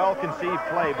 Well-conceived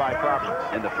play by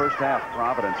Providence. In the first half,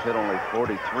 Providence hit only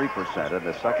 43%. In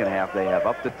the second half, they have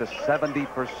upped it to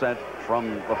 70%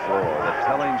 from the floor. The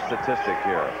telling statistic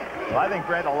here. Well, I think,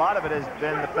 Brent, a lot of it has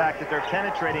been the fact that they're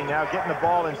penetrating now, getting the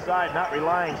ball inside, not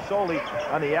relying solely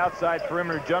on the outside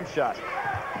perimeter jump shot.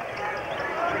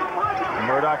 And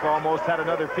Murdoch almost had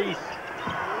another piece.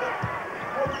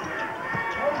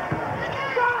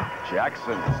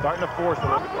 Jackson starting to force a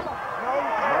little bit.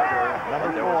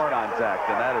 Number 4. Contact,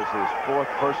 and that is his 4th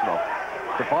personal.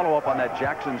 To follow up on that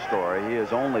Jackson story, he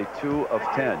is only 2 of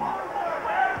 10.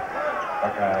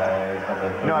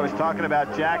 You know, I was talking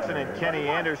about Jackson and Kenny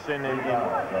Anderson and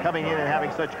coming in and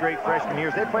having such great freshman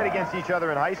years. They played against each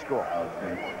other in high school.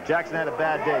 Jackson had a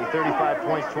bad day, 35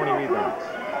 points, 20 rebounds.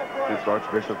 Against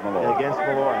Archbishop Malloy. Against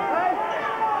Malloy.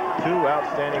 2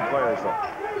 outstanding players, though.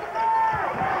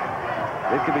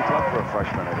 It could be tough for a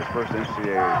freshman in his first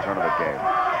NCAA tournament game.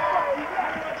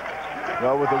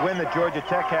 Well, with the win that Georgia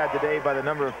Tech had today by the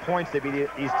number of points they beat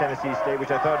East Tennessee State, which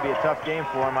I thought would be a tough game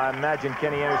for him, I imagine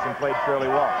Kenny Anderson played fairly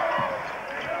well.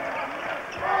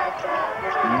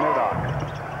 Murdoch.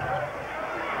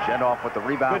 Gent off with the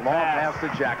rebound. Long pass to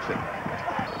Jackson.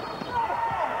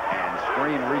 And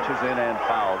Screen reaches in and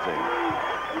fouls him.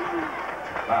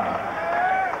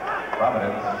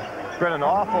 Providence. Brent, an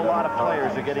awful lot of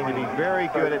players are getting to be very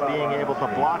good at being able to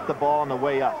block the ball on the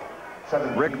way up.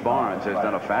 Rick Barnes has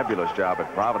done a fabulous job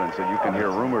at Providence, and you can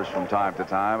hear rumors from time to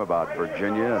time about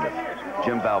Virginia, and if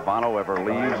Jim Valvano ever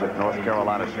leaves at North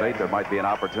Carolina State, there might be an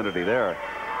opportunity there.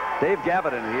 Dave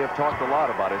Gavitt and he have talked a lot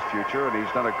about his future, and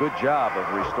he's done a good job of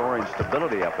restoring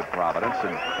stability up at Providence,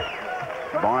 and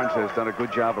Barnes has done a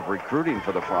good job of recruiting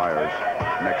for the Friars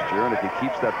next year, and if he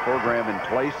keeps that program in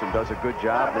place and does a good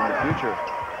job, then the future,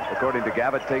 according to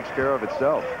Gavitt, takes care of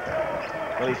itself.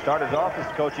 Well, he started off his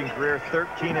coaching career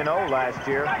 13-0 last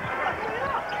year.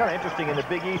 Kind of interesting, in the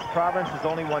Big East, Providence has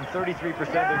only won 33%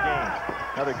 of their games.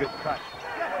 Another good cut.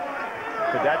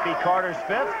 Could that be Carter's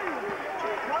 5th?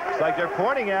 Looks like they're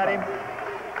pointing at him.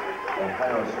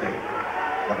 Ohio State,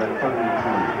 number 32,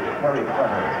 Terry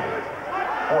Carter.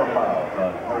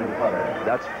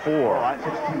 That's 4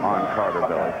 on Carter,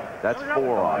 Billy. That's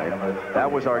 4 on him.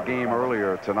 That was our game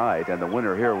earlier tonight, and the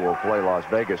winner here will play Las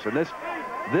Vegas. And this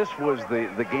was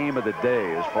the game of the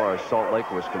day as far as Salt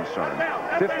Lake was concerned.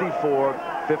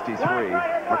 54-53.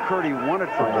 McCurdy won it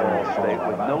for Ball State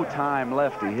with no time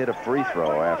left. He hit a free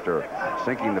throw after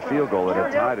sinking the field goal that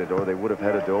had tied it, or they would have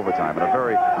headed to overtime. And a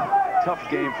very tough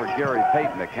game for Gary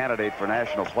Payton, a candidate for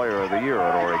National Player of the Year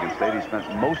at Oregon State. He spent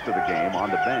most of the game on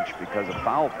the bench because of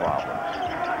foul problems.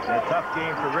 And a tough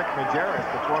game for Rick Majerus,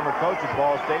 the former coach at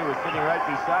Ball State, was sitting right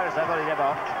beside us. I thought he'd have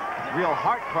a real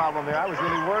heart problem there. I was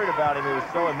really worried about him. He was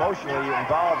so emotionally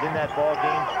involved in that ball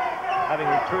game, having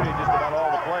recruited just about all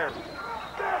the players.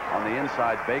 On the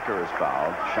inside, Baker is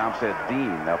fouled. Shamsed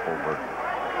Dean up over.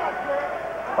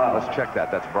 Let's check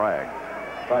that. That's Bragg.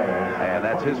 And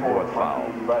that's his 4th foul.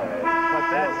 But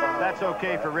that's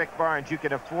okay for Rick Barnes. You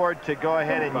can afford to go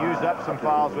ahead and use up some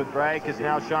fouls with Bragg, because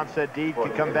now Shamsed Dean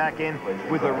can come back in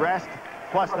with the rest,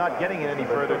 plus not getting in any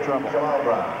further trouble.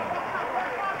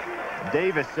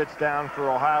 Davis sits down for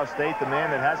Ohio State, the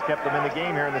man that has kept them in the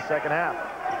game here in the second half.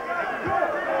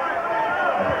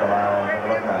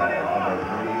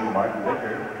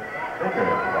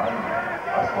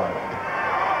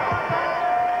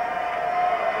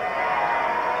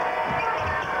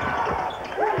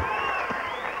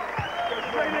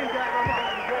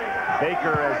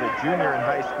 Baker, as a junior in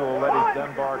high school, led his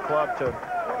Dunbar club to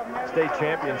state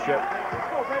championship.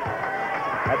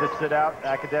 Had to sit out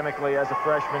academically as a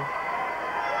freshman.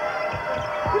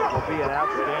 Will be an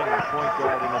outstanding point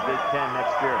guard in the Big Ten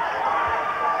next year.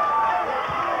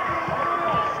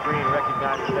 Screen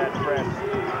recognizes that press.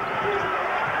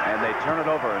 And they turn it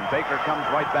over, and Baker comes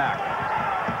right back.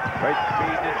 Great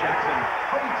feed to Jackson.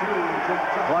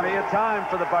 Plenty of time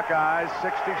for the Buckeyes.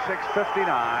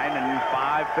 66-59 and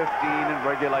 5:15 in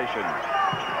regulation.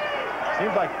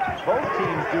 Seems like both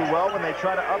teams do well when they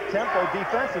try to up-tempo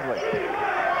defensively.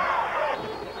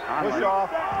 Push off.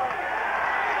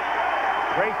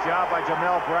 Great job by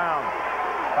Jamel Brown.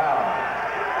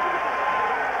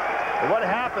 What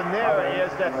happened there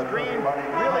is that screen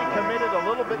really committed a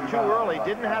little bit too early.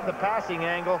 Didn't have the passing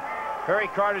angle. Harry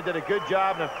Carter did a good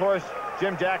job, and of course,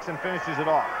 Jim Jackson finishes it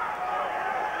off.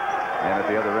 And at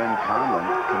the other end, Conlon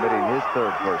committing his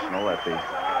 3rd personal at the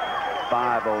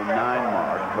 5:09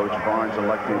 mark. Coach Barnes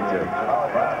electing to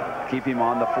keep him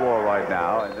on the floor right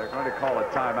now, and they're going to call a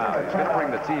timeout. He's going to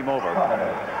bring the team over.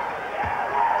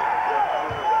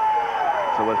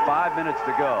 So with 5 minutes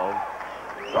to go,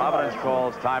 Providence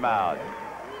calls timeout.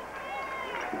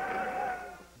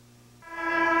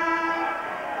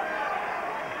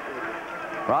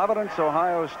 Providence,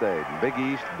 Ohio State, Big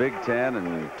East, Big Ten,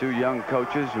 and 2 young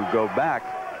coaches who go back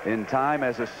in time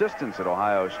as assistants at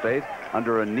Ohio State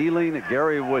under a kneeling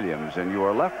Gary Williams. And you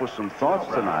are left with some thoughts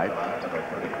tonight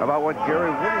about what Gary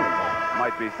Williams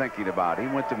might be thinking about. He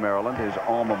went to Maryland, his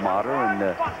alma mater,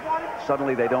 and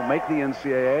suddenly they don't make the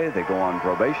NCAA. They go on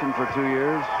probation for 2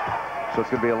 years. So it's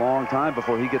going to be a long time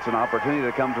before he gets an opportunity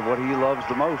to come to what he loves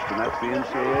the most, and that's the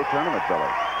NCAA tournament, Billy.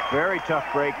 Very tough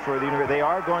break for the university. They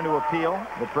are going to appeal.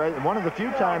 One of the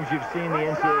few times you've seen the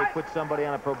NCAA put somebody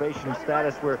on a probation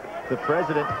status where the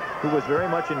president, who was very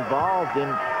much involved in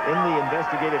the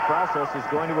investigative process, is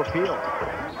going to appeal.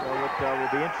 So it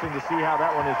will be interesting to see how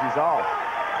that one is resolved.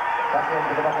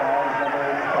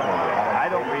 I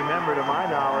don't remember, to my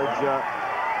knowledge,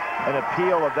 an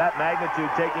appeal of that magnitude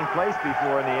taking place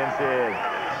before in the NCAA.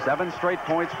 7 straight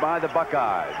points by the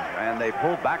Buckeyes, and they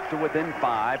pull back to within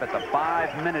 5 at the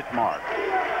 5-minute mark.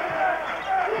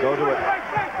 Go to a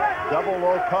double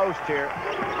low post here.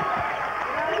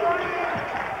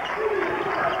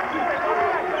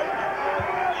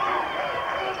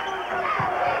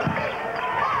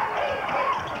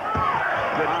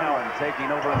 Good Allen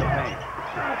taking over in the paint.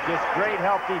 Just great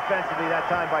help defensively that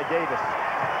time by Davis.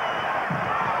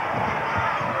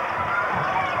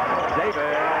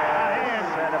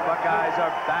 And the Buckeyes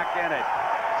are back in it.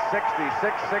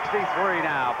 66-63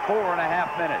 now,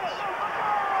 4.5 minutes.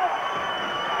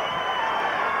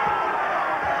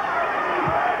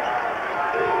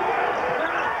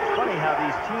 It's funny how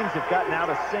these teams have gotten out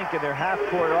of sync in their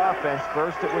half-court offense.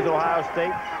 First it was Ohio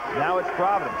State, now it's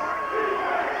Providence.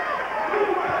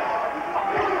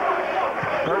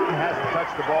 Burton hasn't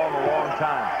touched the ball in a long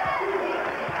time.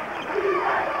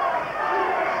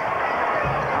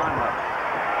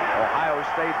 Ohio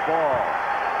State ball.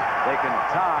 They can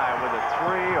tie with a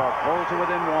 3 or pull to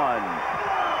within 1.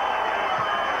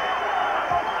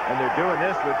 And they're doing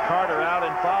this with Carter out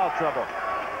in foul trouble.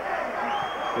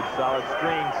 Good solid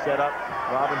screen set up.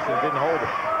 Robinson didn't hold it.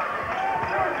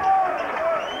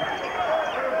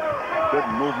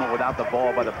 good movement without the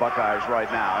ball by the Buckeyes right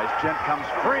now as Gent comes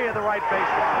free of the right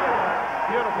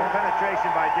baseline. Beautiful penetration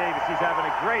by Davis. He's having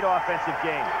a great offensive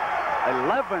game.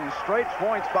 11 straight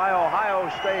points by Ohio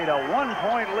State, a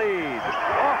 1-point lead.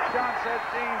 Off Johnson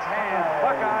Dean's hand,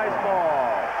 Buckeyes ball.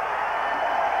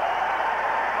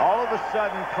 All of a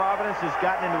sudden, Providence has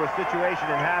gotten into a situation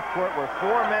in half court where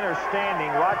 4 men are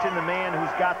standing watching the man who's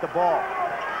got the ball.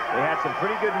 They had some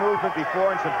pretty good movement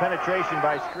before and some penetration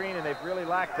by screen, and they've really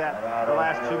lacked that the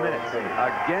last 2 minutes.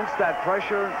 Against that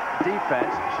pressure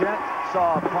defense, Gent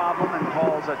saw a problem and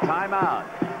calls a timeout.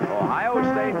 Ohio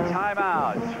State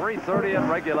timeout. 3:30 in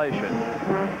regulation.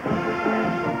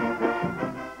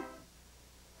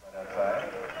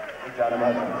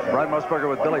 Brad Musburger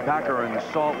with Billy Packer in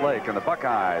Salt Lake, and the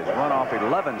Buckeyes run off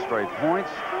 11 straight points,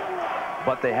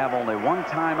 but they have only 1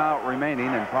 timeout remaining,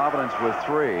 and Providence with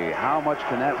 3. How much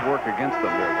can that work against them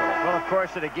here, Billy? Well, of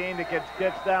course, at a game that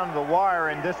gets down to the wire,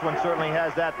 and this one certainly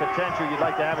has that potential, you'd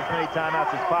like to have as many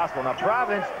timeouts as possible. Now,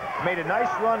 Providence made a nice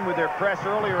run with their press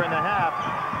earlier in the half.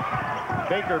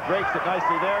 Baker breaks it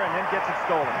nicely there and then gets it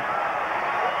stolen.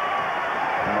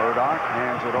 Murdoch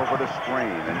hands it over to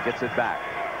Screen and gets it back.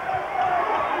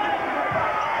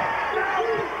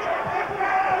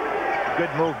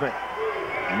 Good movement.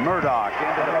 Murdoch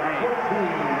into the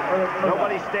paint.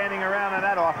 Nobody standing around on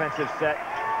that offensive set.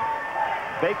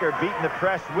 Baker beating the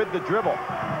press with the dribble.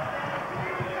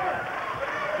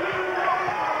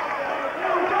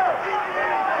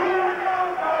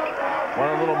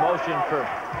 One little motion for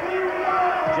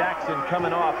Jackson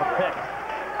coming off a pick.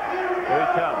 Here he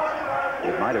comes.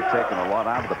 It might have taken a lot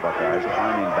out of the Buckeyes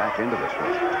climbing back into this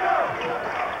one.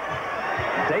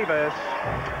 Davis,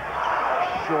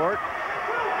 short.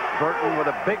 Burton with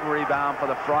a big rebound for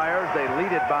the Friars. They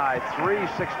lead it by 3,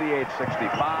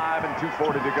 68-65, and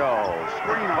 2:40 to go.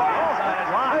 Screen on the inside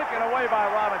is taken away by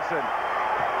Robinson.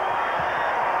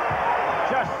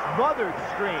 Just smothered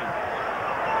Screen.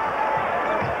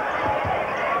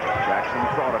 Jackson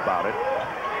thought about it.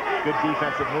 Good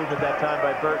defensive movement that time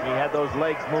by Burton. He had those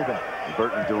legs moving.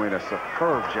 Burton doing a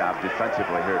superb job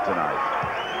defensively here tonight.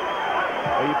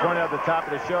 Well, you pointed out at the top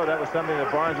of the show, that was something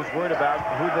that Barnes was worried about.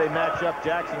 Who do they match up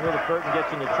Jackson with if Burton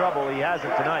gets into trouble? He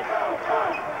hasn't tonight.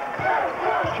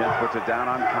 Gent puts it down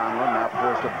on Conlon, now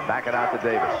forced to back it out to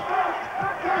Davis.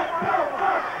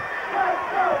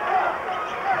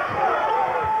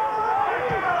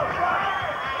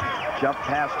 Jump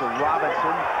pass to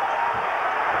Robinson.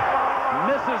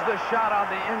 Misses the shot on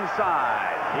the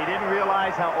inside. He didn't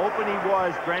realize how open he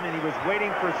was, Brendan. He was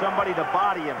waiting for somebody to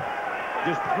body him.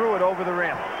 Just threw it over the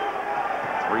rim.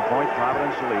 3-point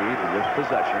Providence lead with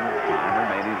possession. Time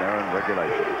remaining there in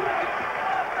regulation.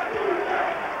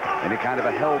 Any kind of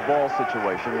a held ball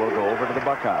situation will go over to the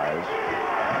Buckeyes.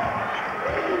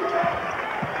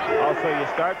 Also, you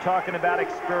start talking about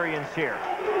experience here.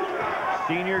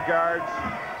 Senior guards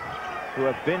who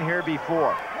have been here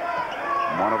before.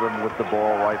 One of them with the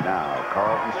ball right now.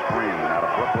 Carlton Screen out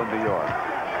of Brooklyn, New York.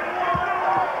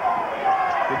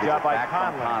 Good job by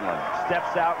Conlon.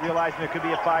 Steps out, realizing it could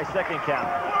be a 5-second count.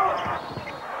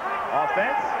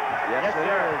 Offense? Yes, it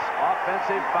is.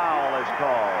 Offensive foul is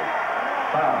called.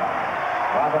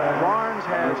 Barnes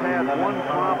has had one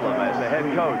problem as the head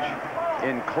coach.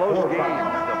 In close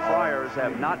games, the Friars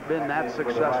have not been that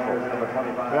successful.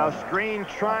 Well, Screen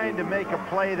trying to make a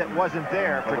play that wasn't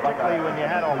there, particularly when you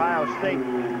had Ohio State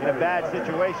in a bad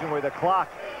situation where the clock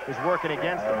is working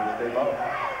against them.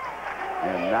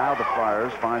 And now the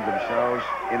Friars find themselves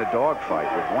in a dogfight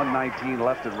with 1:19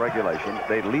 left in regulation.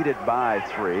 They lead it by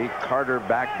 3. Carter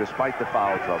back despite the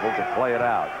foul trouble to play it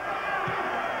out.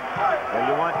 Well,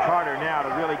 you want Carter now to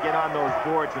really get on those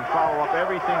boards and follow up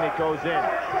everything that goes in.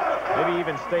 Maybe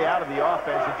even stay out of the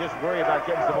offense and just worry about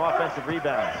getting some offensive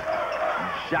rebounds.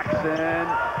 Jackson and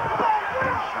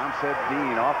Shamsed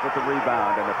Dean off with the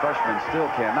rebound, and the freshman still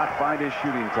cannot find his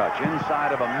shooting touch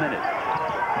inside of a minute.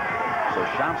 So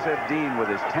Shamsed Dean with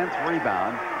his 10th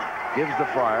rebound gives the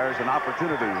Friars an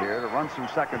opportunity here to run some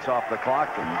seconds off the clock,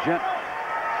 and Gent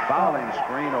fouling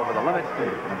Screen over the limit.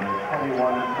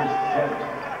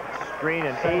 Screen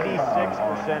an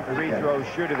 86% free throw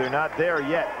shooter. They're not there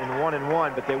yet in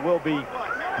 1-1, but they will be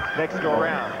next go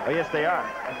around. Oh, yes, they are.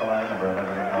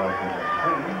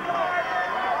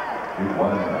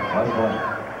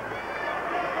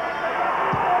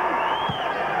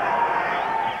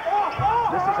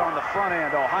 This is on the front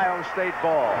end, Ohio State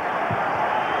ball.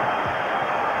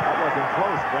 That wasn't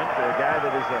close, Brent, for a guy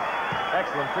that is an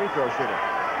excellent free throw shooter.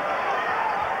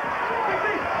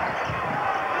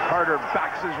 Carter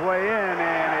backs his way in,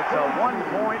 and it's a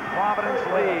 1-point Providence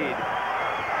lead.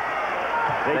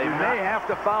 They may have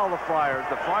to foul the Friars.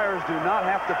 The Friars do not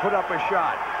have to put up a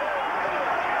shot.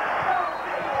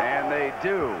 And they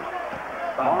do.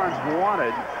 Barnes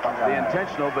wanted the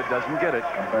intentional, but doesn't get it.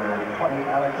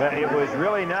 It was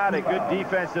really not a good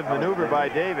defensive maneuver by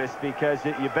Davis, because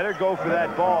you better go for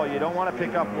that ball. You don't want to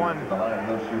pick up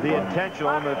the intentional,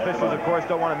 and the officials, of course,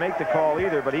 don't want to make the call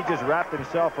either, but he just wrapped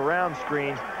himself around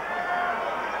Screen.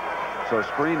 So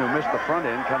Screen, who missed the front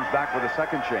end, comes back with a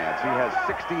second chance. He has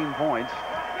 16 points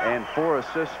and 4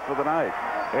 assists for the night.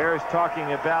 Ayers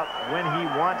talking about when he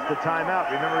wants the timeout.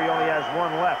 Remember, he only has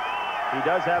 1 left. He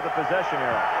does have the possession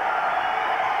arrow.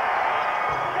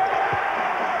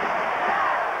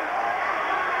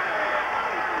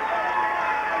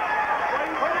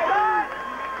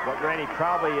 But Randy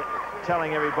probably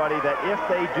telling everybody that if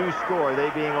they do score, they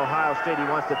being Ohio State, he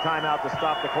wants the timeout to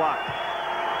stop the clock.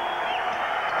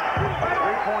 A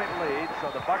 3-point lead, so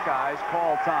the Buckeyes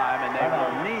call time, and they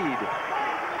will need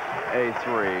a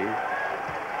 3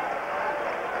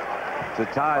 to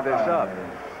tie this up.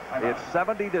 It's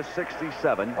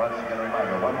 70-67.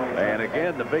 And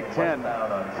again, the Big Ten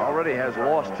already has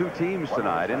lost 2 teams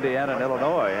tonight. Indiana and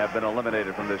Illinois have been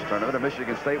eliminated from this tournament, and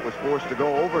Michigan State was forced to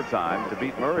go overtime to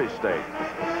beat Murray State.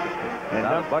 And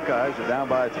now the Buckeyes are down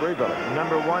by 3, Billy.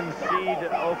 Number 1 seed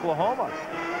Oklahoma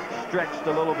stretched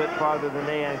a little bit farther than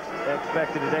they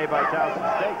expected today by Towson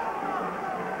State.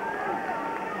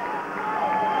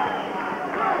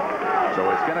 So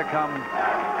it's going to come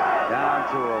down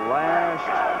to a last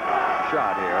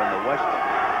shot here in the West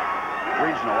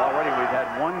Regional. Already we've had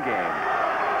 1 game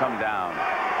come down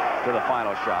to the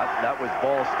final shot. That was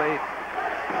Ball State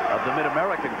of the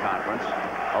Mid-American Conference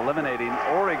eliminating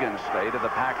Oregon State of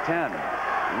the Pac-10.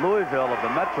 Louisville of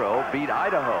the Metro beat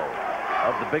Idaho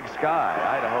of the Big Sky.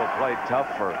 Idaho played tough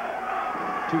for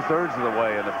 2/3 of the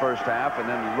way in the first half, and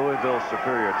then Louisville's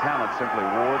superior talent simply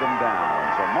wore them down.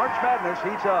 So March Madness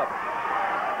heats up.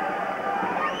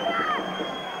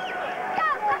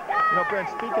 You know, Brent,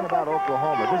 speaking about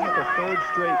Oklahoma, this is the 3rd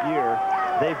straight year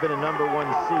they've been a number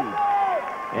 1 seed.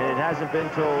 And it hasn't been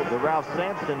till the Ralph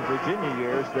Sampson Virginia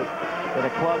years that a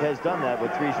club has done that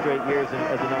with 3 straight years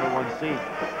as a number 1 seed.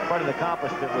 Quite an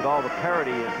accomplishment with all the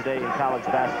parity today in college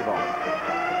basketball.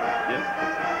 Yep.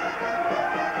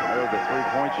 They're the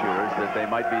 3-point shooters that they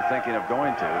might be thinking of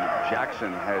going to.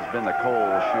 Jackson has been the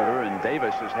cold shooter, and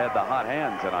Davis has had the hot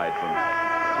hand tonight from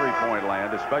 3-point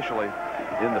land, especially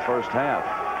in the first half.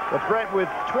 But Brent, with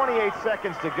 28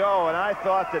 seconds to go, and I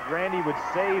thought that Randy would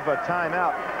save a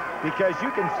timeout because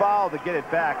you can foul to get it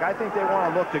back. I think they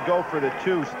want to look to go for the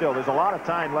 2 still. There's a lot of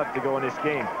time left to go in this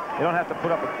game. They don't have to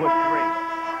put up a quick 3.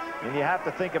 And you have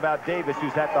to think about Davis,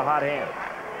 who's had the hot hand.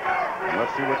 And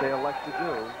let's see what they elect to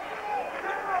do.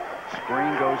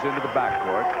 Screen goes into the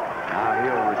backcourt. Now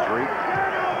he'll retreat.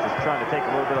 Just trying to take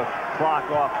a little bit of clock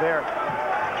off there,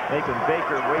 making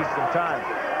Baker waste some time.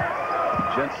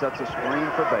 Gent sets a screen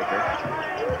for Baker,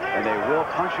 and they will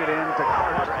punch it in to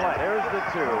Carter. There's the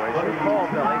 2. As you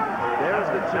called, Billy. There's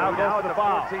the 2. Now at the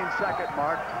 14-second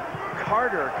mark,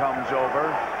 Carter comes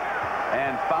over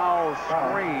and fouls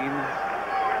Screen.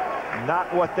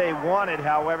 Not what they wanted,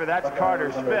 however. That's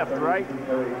Carter's 5th, right?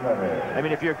 I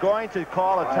mean, if you're going to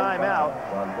call a timeout,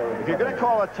 if you're going to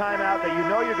call a timeout that you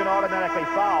know you're going to automatically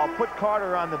foul, put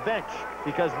Carter on the bench,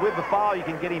 because with the foul, you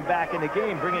can get him back in the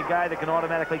game. Bring a guy that can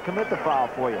automatically commit the foul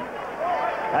for you.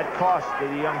 That cost the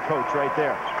young coach right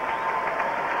there.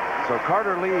 So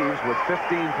Carter leaves with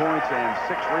 15 points and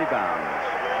 6 rebounds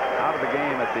out of the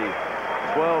game at the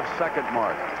 12-second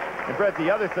mark. And Brett, the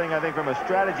other thing, I think, from a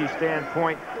strategy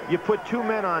standpoint, you put 2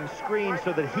 men on screen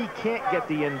so that he can't get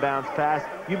the inbounds pass.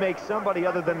 You make somebody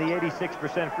other than the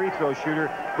 86% free throw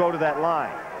shooter go to that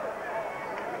line.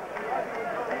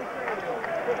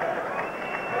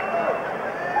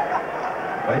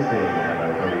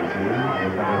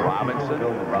 Robinson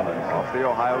off the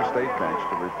Ohio State bench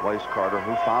to replace Carter,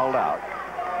 who fouled out.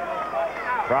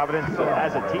 Providence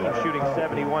as a team shooting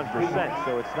 71%,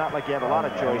 so it's not like you have a lot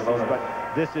of choices, but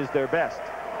this is their best.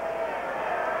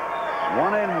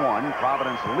 1-1,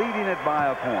 Providence leading it by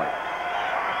a point.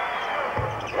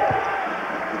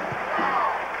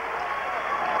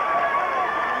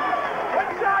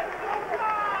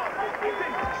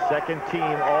 Second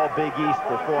team All Big East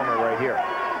performer right here.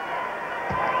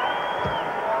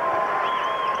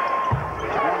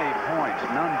 20 points,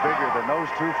 none bigger than those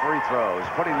 2 free throws,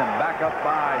 putting them back up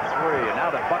by 3. And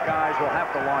now the Buckeyes will have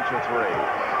to launch a 3.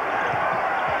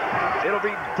 It'll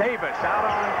be Davis out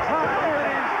on top,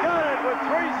 and he's got it with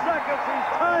 3 seconds. He's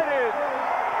tied it.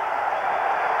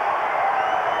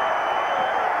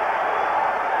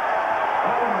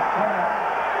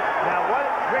 Now, what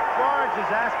Rick Barnes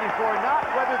is asking for not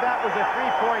whether that was a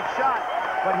three-point shot,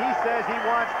 but he says he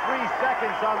wants 3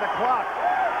 seconds on the clock.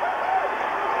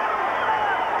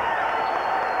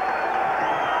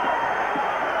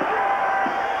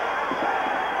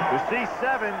 To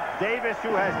C7, Davis, who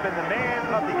has been the man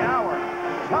of the hour.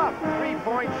 Tough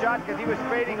three-point shot because he was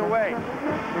fading away.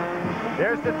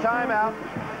 There's the timeout,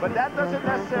 but that doesn't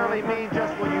necessarily mean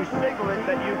just when you signal it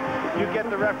that you get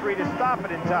the referee to stop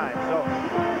it in time. So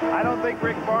I don't think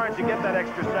Rick Barnes should get that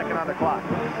extra second on the clock.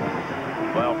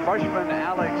 Well, freshman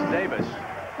Alex Davis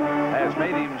has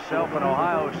made himself an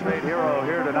Ohio State hero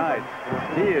here tonight.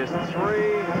 He is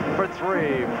 3 for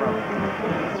 3 from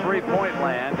three-point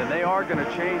land, and they are going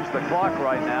to change the clock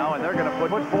right now, and they're going to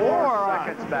put 4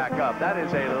 seconds back up. That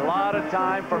is a lot of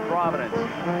time for Providence.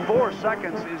 4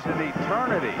 seconds is an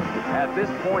eternity at this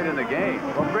point in the game.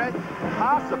 Well, Brett,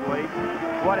 possibly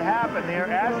what happened there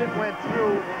as it went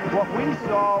through, what we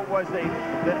saw was the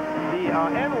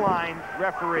end-line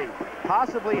referee.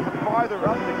 Possibly farther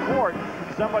up the court,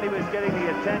 somebody was getting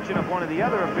the attention of one of the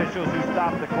other officials who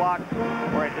stopped the clock,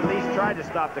 or at least tried to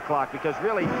stop the clock, because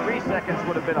really 3 seconds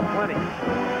would have been a plenty.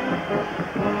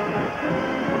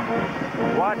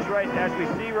 Watch right as we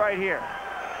see right here.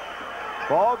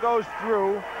 Ball goes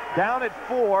through, down at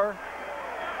 4.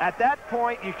 At that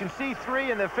point, you can see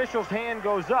 3, and the official's hand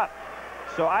goes up.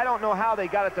 So I don't know how they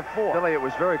got it to 4. Billy, it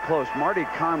was very close. Marty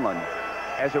Conlon,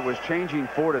 as it was changing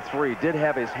 4 to 3, did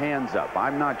have his hands up.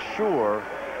 I'm not sure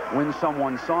when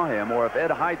someone saw him, or if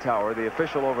Ed Hightower, the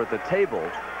official over at the table,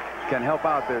 can help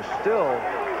out. There's still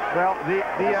the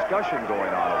discussion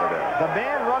going on over there. The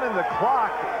man running the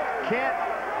clock can't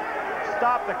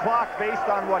stop the clock based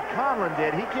on what Conlon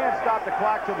did. He can't stop the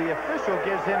clock till the official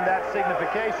gives him that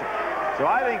signification. So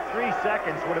I think 3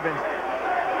 seconds would have been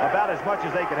about as much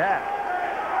as they could have.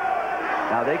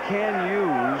 Now they can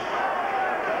use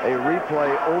a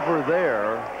replay over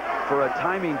there for a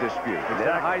timing dispute. Exactly.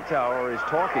 Ed Hightower is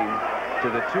talking to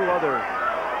the 2 other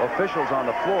officials on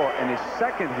the floor, and his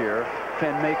second here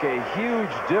can make a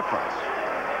huge difference.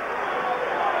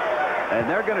 And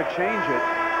they're going to change it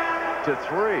to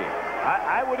 3.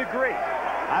 I would agree.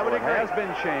 I would agree. It has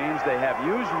been changed. They have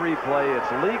used replay.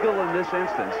 It's legal in this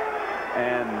instance,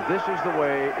 and this is the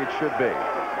way it should be.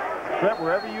 Brett,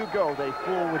 wherever you go, they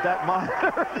fool with that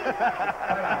monitor.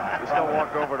 Just don't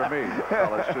walk over to me,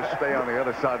 fellas. Just stay on the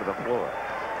other side of the floor.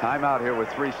 Timeout here with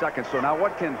 3 seconds. So now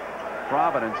what can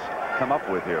Providence come up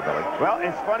with here, Billy? Well,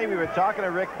 it's funny. We were talking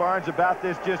to Rick Barnes about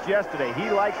this just yesterday. He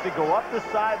likes to go up the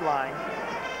sideline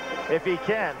if he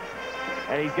can.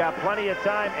 And he's got plenty of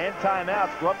time and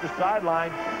timeouts. Go up the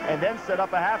sideline and then set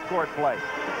up a half-court play.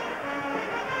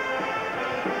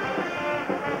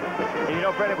 And you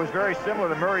know, Brett, it was very similar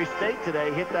to Murray State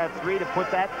today. Hit that 3 to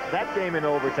put that game in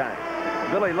overtime.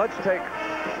 Billy, let's take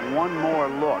one more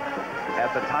look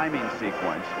at the timing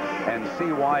sequence and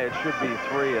see why it should be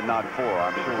 3 and not 4.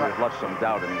 I'm sure we've left some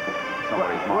doubt in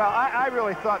somebody's mind. Well, I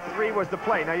really thought 3 was the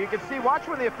play. Now, you can see, watch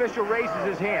when the official raises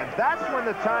his hand. That's when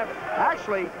the time,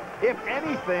 actually, if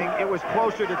anything, it was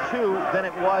closer to 2 than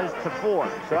it was to 4.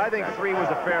 So I think 3 was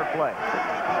a fair play.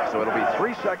 So it'll be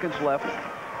 3 seconds left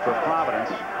for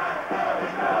Providence.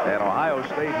 And Ohio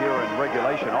State here in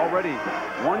regulation. Already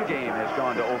one game has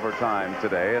gone to overtime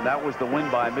today, and that was the win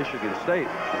by Michigan State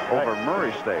over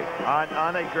Murray State.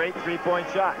 On a great three-point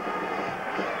shot.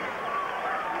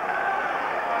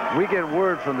 We get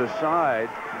word from the side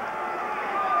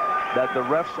that the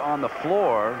refs on the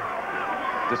floor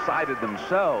decided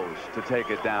themselves to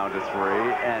take it down to 3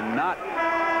 and not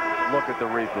look at the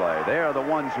replay. They are the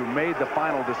ones who made the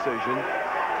final decision.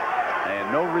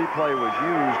 And no replay was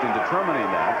used in determining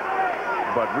that,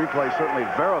 but replay certainly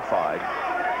verified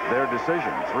their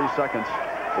decision. 3 seconds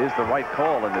is the right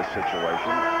call in this situation.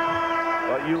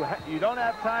 Well, you don't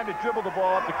have time to dribble the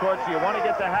ball up the court, so you want to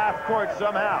get to half court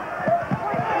somehow.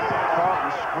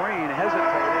 Carlton's screen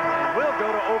hesitated and will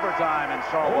go to overtime in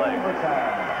Salt Lake.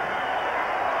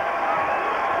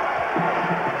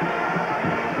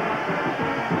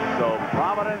 So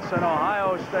Providence and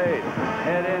Ohio State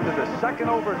head into the second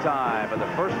overtime of the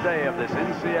first day of this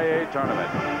NCAA tournament.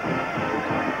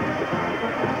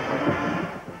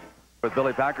 With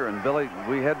Billy Packer, and Billy,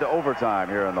 we head to overtime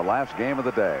here in the last game of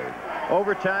the day.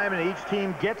 Overtime, and each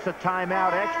team gets a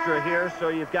timeout extra here. So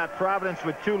you've got Providence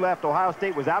with 2 left. Ohio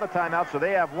State was out of timeout, so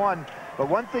they have 1. But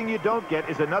one thing you don't get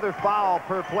is another foul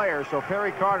per player. So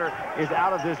Perry Carter is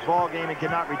out of this ball game and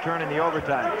cannot return in the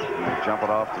overtime. Jump it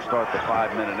off to start the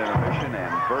 5-minute intermission,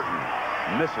 and Burton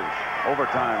misses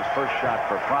overtime's first shot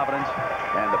for Providence,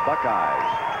 and the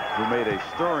Buckeyes, who made a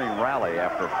stirring rally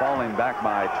after falling back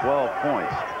by 12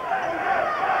 points,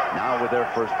 now with their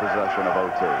first possession of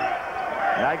 0-2.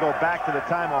 And I go back to the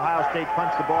time Ohio State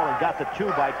punched the ball and got the 2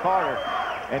 by Carter,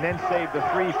 and then saved the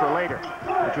 3 for later,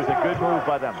 which was a good move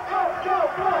by them.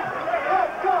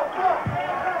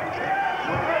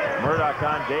 Murdoch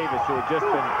on Davis, who had just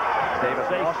been... Davis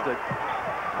lost it.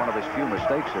 One of his few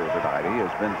mistakes here tonight. He has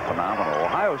been phenomenal.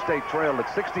 Ohio State trailed at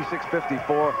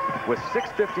 66-54 with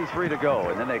 6:53 to go,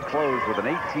 and then they closed with an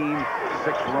 18-6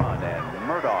 run. And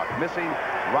Murdoch missing.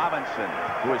 Robinson,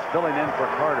 who is filling in for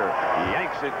Carter,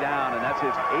 yanks it down, and that's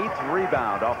his 8th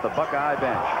rebound off the Buckeye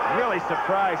bench. Really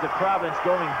surprised at Providence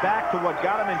going back to what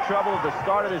got him in trouble at the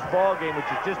start of this ball game, which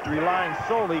is just relying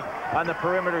solely on the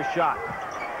perimeter shot.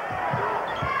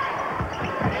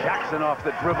 Jackson off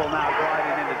the dribble now,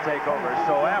 gliding in to take over.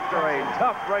 So after a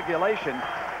tough regulation,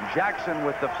 Jackson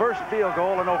with the first field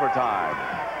goal in overtime.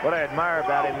 What I admire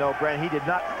about him, though, Brent, he did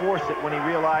not force it when he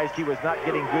realized he was not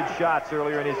getting good shots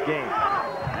earlier in his game.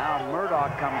 Now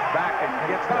Murdoch comes back and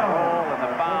gets the roll and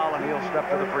the foul, and he'll step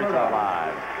to the free throw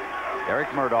line.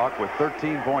 Eric Murdoch with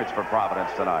 13 points for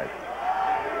Providence tonight.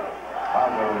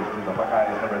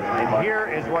 And here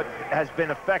is what has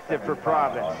been effective for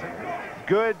Providence.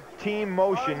 Good team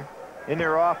motion in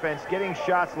their offense, getting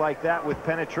shots like that with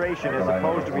penetration as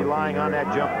opposed to relying on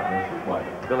that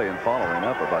jumper. Billy, and following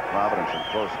up about Providence in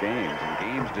close games, and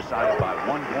games decided by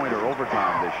 1 point or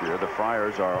overtime this year, the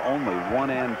Friars are only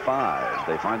 1-5.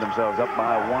 They find themselves up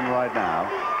by 1 right now.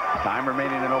 Time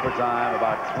remaining in overtime,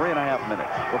 about 3.5 minutes.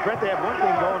 Well, Brent, they have one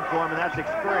thing going for them, and that's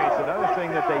experience. Another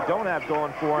thing that they don't have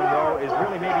going for them, though, is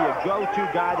really maybe a go-to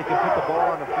guy that can put the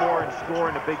ball on the floor and score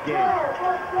in a big game.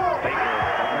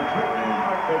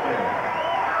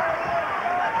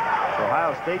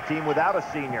 Ohio State team without a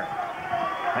senior,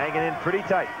 hanging in pretty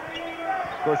tight.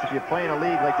 Of course, if you're playing a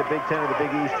league like the Big Ten or the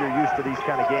Big East, you're used to these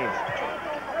kind of games.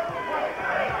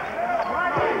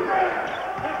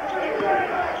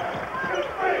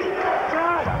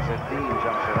 Dean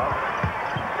jumps it up,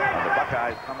 and the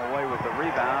Buckeyes come away with the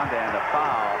rebound and a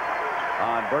foul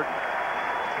on Burton.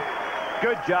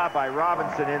 Good job by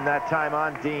Robinson in that time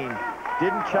on Dean.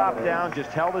 Didn't chop down,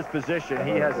 just held his position.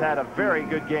 He has had a very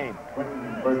good game.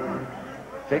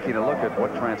 Taking a look at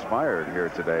what transpired here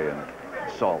today in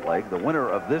Salt Lake, the winner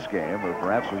of this game, or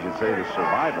perhaps we should say the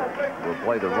survivor, will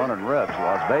play the Runnin' Rebs,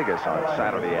 Las Vegas, on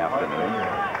Saturday afternoon.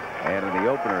 And in the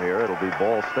opener here, it'll be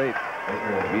Ball State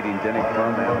beating Denny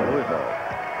Crum and Louisville.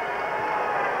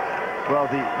 Well,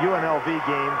 the UNLV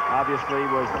game obviously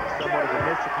was somewhat of a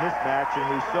mismatch, and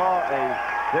we saw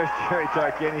there's Jerry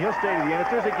Tarkanian. He'll stay to the end. If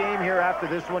there's a game here after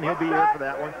this one, he'll be here for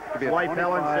that one. Dwight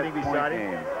Helen sitting beside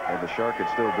him. And the Shark could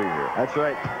still be here. That's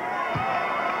right.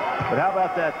 But how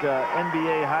about that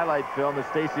NBA highlight film that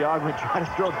Stacey Augman tried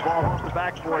to throw the ball off the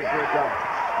backboard for a dunk?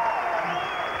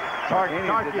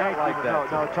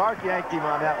 Tark yanked him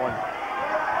on that one.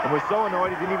 And was so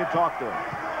annoyed he didn't even talk to him.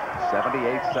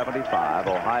 78-75,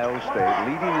 Ohio State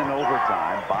leading in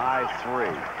overtime by 3.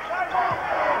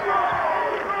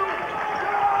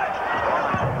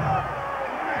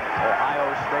 Ohio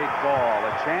State ball,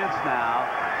 a chance now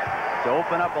to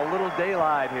open up a little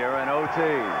daylight here in OT.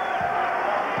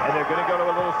 And they're going to go to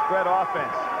a little spread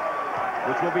offense,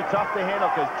 which will be tough to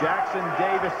handle because Jackson,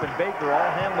 Davis, and Baker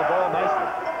all handle the ball nicely.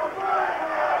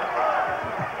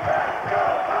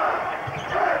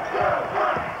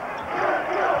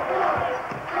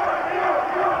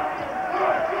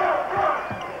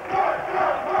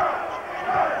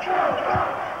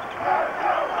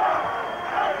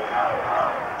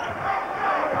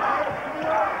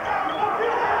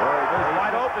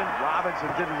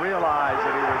 Robinson didn't realize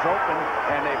that he was open,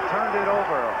 and they've turned it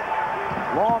over.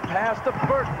 Long pass to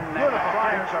Burton, and the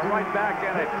Friars are right back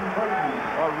in it.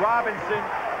 Well, Robinson,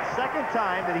 second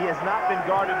time that he has not been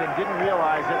guarded and didn't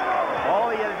realize it. All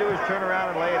he had to do is turn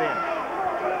around and lay it in.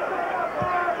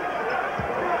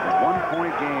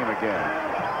 1-point game again.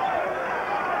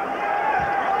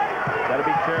 Got to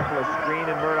be careful of Screen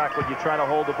and Murdoch when you try to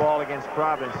hold the ball against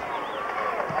Providence.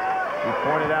 We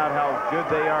pointed out how good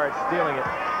they are at stealing it.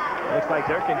 Looks like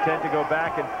they're content to go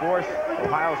back and force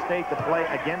Ohio State to play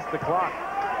against the clock.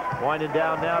 Winding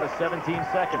down now to 17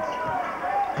 seconds.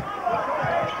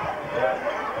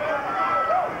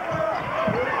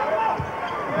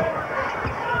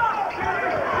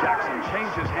 Jackson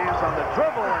changed his hands on the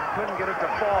dribble and couldn't get it to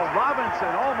fall.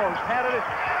 Robinson almost had it,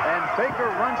 and Baker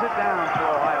runs it down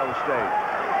for Ohio State.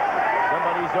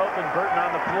 Somebody's open. Burton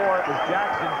on the floor. It was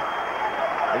Jackson.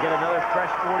 They get another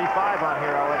fresh 45 on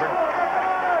here, however.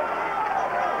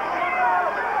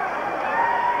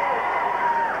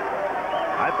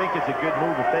 I think it's a good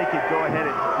move if they could go ahead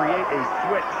and create a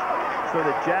switch so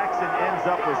that Jackson ends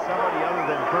up with somebody other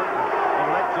than Burton and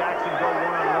let Jackson go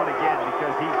one-on-one again,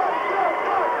 because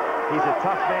He's a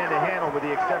tough man to handle with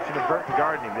the exception of Burton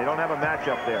guarding him. They don't have a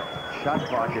matchup there. Shot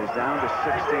clock is down to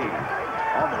 16.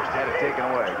 Almost had it taken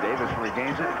away. Davis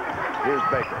regains it. Here's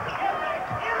Baker.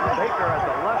 Baker at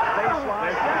the left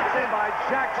baseline. Tapped in by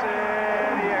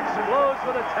Jackson. He explodes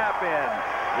with a tap-in.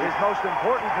 His most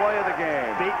important play of the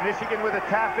game. Beat Michigan with a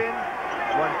tap-in.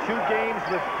 Won 2 games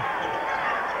with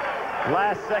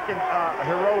last-second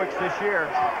heroics this year.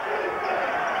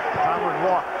 Conrad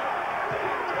walk.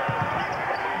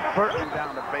 Burton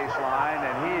down the baseline,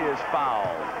 and he is fouled.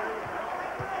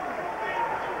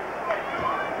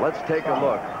 Let's take a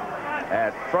look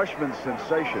at freshman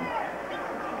sensation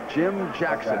Jim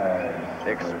Jackson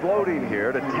exploding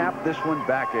here to tap this one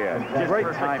back in. Just Great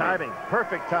perfect timing.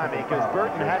 Perfect timing, because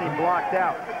Burton had him blocked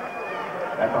out.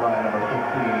 At the line, number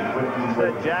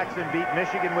 15, Said Jackson beat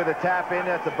Michigan with a tap in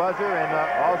at the buzzer, and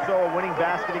also a winning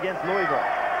basket against Louisville.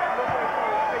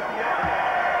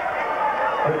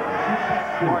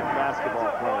 Smart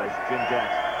basketball players, Jim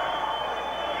Jackson.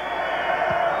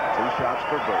 2 shots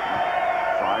for Burton.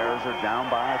 Friars are down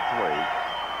by 3.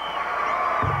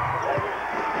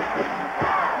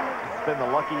 It's been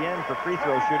the lucky end for free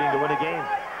throw shooting to win a game.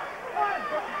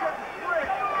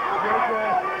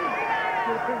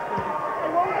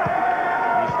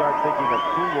 You start thinking of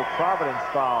who will Providence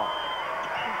foul,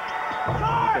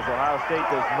 because Ohio State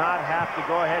does not have to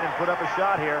go ahead and put up a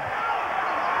shot here.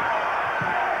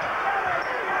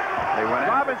 They went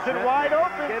Robinson wide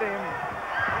open. Get him.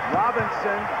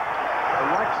 Robinson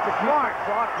elects to keep the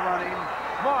clock running.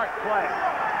 Smart play.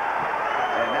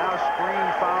 And now screen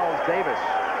fouls Davis.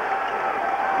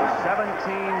 With 17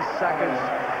 seconds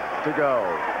to go.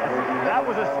 That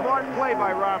was a smart play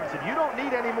by Robinson. You don't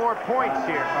need any more points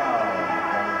here,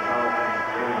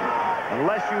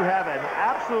 unless you have an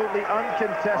absolutely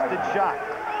uncontested shot.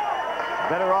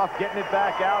 Better off getting it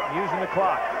back out and using the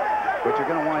clock. But you're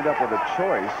going to wind up with a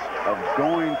choice of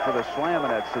going for the slam in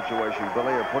that situation,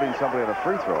 Billy, or putting somebody on the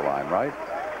free throw line, right?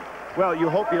 Well, you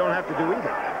hope you don't have to do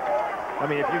either. I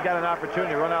mean, if you've got an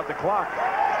opportunity to run out the clock.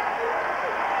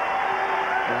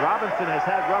 And Robinson has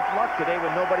had rough luck today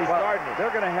when nobody's guarding him.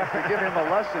 They're going to have to give him a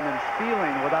lesson in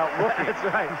feeling without looking. That's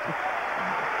right.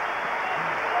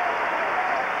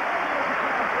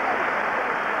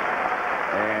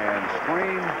 And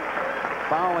Screen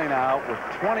fouling out with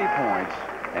 20 points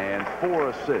and 4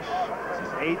 assists. It's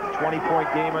his 8th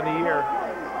 20-point game on the year.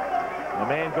 The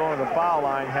man going to the foul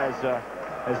line has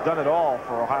done it all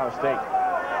for Ohio State.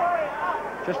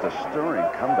 Just a stirring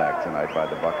comeback tonight by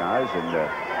the Buckeyes.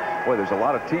 And boy, there's a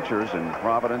lot of teachers in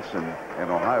Providence and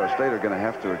Ohio State are going to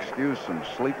have to excuse some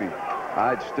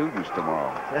sleepy-eyed students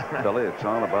tomorrow. Billy, it's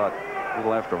on about a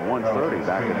little after 1:30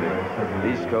 back at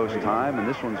the East Coast time, and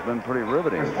this one's been pretty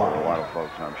riveting for a lot of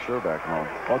folks, I'm sure, back home.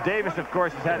 Well, Davis, of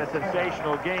course, has had a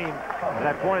sensational game. And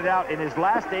I pointed out, in his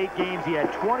last 8 games, he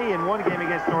had 20 in one game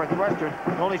against Northwestern,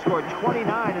 only scored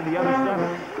 29 in the other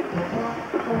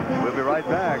 7. We'll be right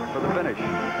back for the finish.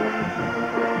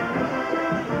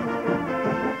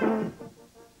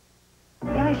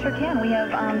 Yeah, I sure can. We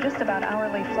have just about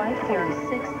hourly flights here.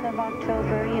 6th of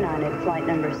October, United flight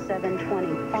number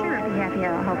 725. Sure, I'd be happy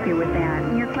to help you with that.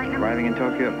 And your flight number? Arriving in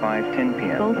Tokyo at 5:10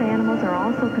 p.m. Both animals are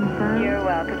also confirmed. You're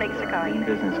welcome. Thanks for calling.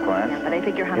 Business class. Yeah, but I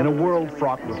think you're In a world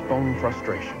fraught with phone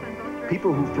frustration,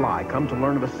 people who fly come to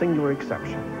learn of a singular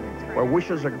exception, where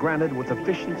wishes are granted with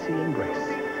efficiency and grace.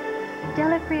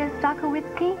 Delafria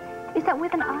Stokowitsky? Is that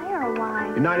with an I or a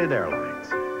Y? United Airlines.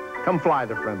 Come fly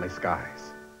the friendly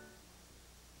skies.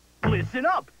 Listen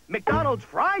up. McDonald's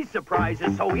Fries Surprise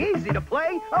is so easy to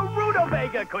play, a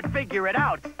rutabaga could figure it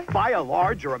out. Buy a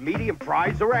large or a medium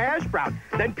fries or a hash brown,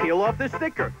 then peel off the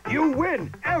sticker. You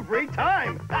win every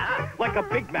time. Like a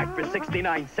Big Mac for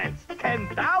 69 cents.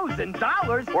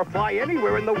 $10,000 or fly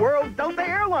anywhere in the world Delta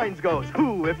Airlines goes.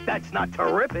 Ooh, if that's not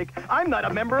terrific, I'm not a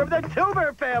member of the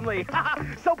Tuber family.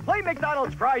 So play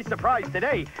McDonald's Fries Surprise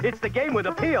today. It's the game with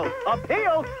appeal.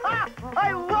 Appeal?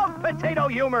 I love potato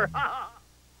humor.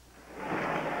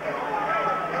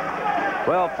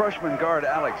 Well, freshman guard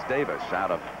Alex Davis out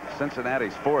of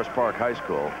Cincinnati's Forest Park High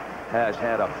School has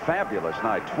had a fabulous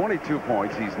night. 22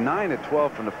 points. He's 9 of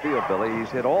 12 from the field, Billy. He's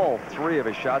hit all 3 of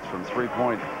his shots from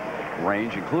three-point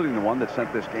range, including the one that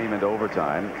sent this game into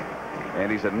overtime.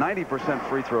 And he's a 90%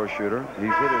 free throw shooter.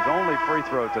 He's hit his only free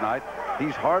throw tonight.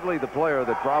 He's hardly the player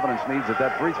that Providence needs at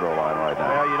that free throw line right now.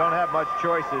 Well, you don't have much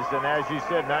choices, and as you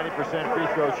said, 90% free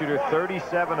throw shooter,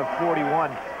 37 of 41,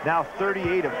 now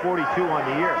 38 of 42 on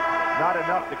the year. Not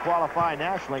enough to qualify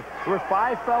nationally. There were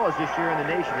 5 fellas this year in the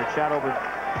nation that shot over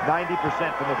 90%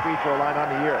 from the free throw line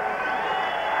on the year.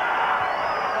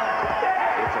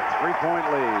 It's a 3-point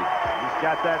lead. He's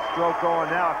got that stroke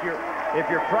going now. If you're if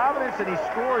you're Providence and he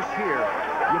scores here,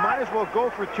 you might as well go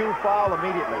for 2, foul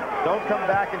immediately. Don't come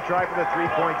back and try for the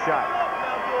 3-point shot.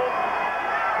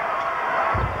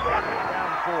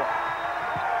 Down 4.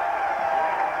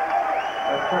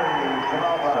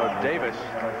 So Davis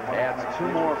adds 2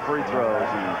 more free throws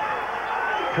and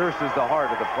pierces the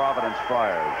heart of the Providence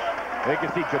Friars. They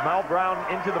can see Jamal Brown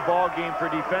into the ball game for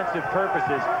defensive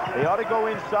purposes. They ought to go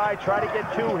inside, try to get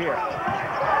 2 here.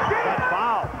 That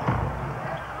foul.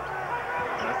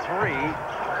 The 3.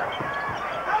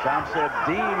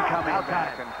 Shamsuddin coming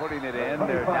back and putting it in.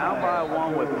 They're down by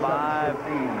 1 with 5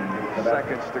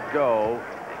 seconds to go.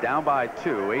 Down by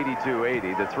 2,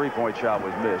 82-80. The 3-point shot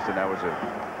was missed, and that was a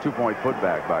 2-point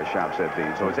putback by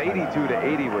Shamsuddin. So it's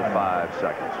 82-80 with 5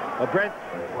 seconds. Well, Brent,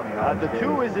 the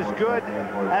 2 is as good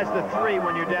as the 3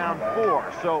 when you're down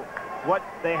 4. So what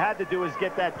they had to do is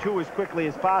get that 2 as quickly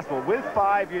as possible. With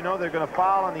 5, you know they're going to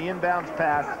foul on the inbounds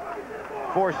pass,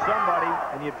 force somebody,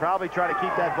 and you'd probably try to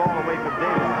keep that ball away from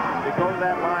Davis. To go to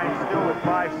that line still with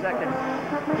 5 seconds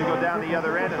to go down the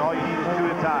other end, and all you need is 2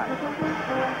 to tie.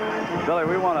 Billy,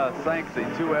 we want to thank the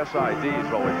 2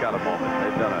 SIDs while we've got a moment.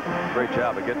 They've done a great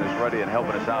job of getting us ready and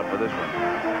helping us out for this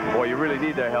one. Boy, you really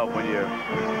need their help when you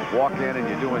walk in and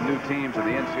you're doing new teams in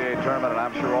the NCAA tournament, and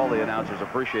I'm sure all the announcers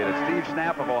appreciate it. Steve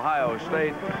Snap of Ohio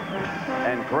State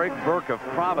and Greg Burke of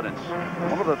Providence.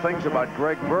 One of the things about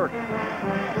Greg Burke,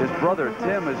 his brother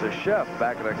Tim is a chef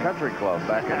back at a country club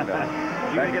back in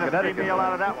You're going to get a free meal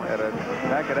out of that one.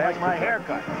 Back at like my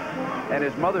haircut. And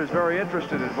his mother's very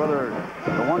interested in whether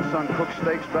the one son cooks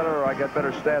steaks better or I get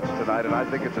better stats tonight, and I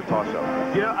think it's a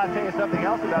toss-up. You know, I'll tell you something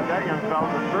else about that young fellow.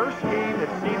 The first game that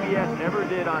CBS ever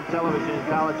did on television in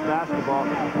college basketball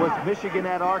was Michigan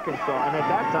at Arkansas, and at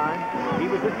that time, he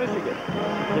was at Michigan.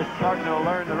 Just starting to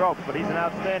learn the ropes, but he's an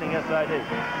outstanding SID.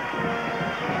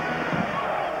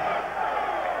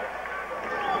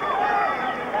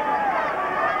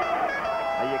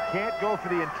 Can't go for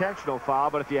the intentional foul,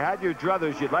 but if you had your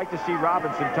druthers, you'd like to see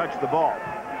Robinson touch the ball.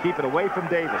 Keep it away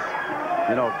from Davis.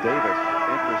 You know, Davis,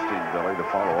 interesting, Billy, to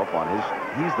follow up on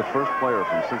he's the first player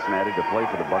from Cincinnati to play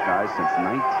for the Buckeyes since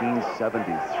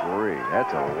 1973.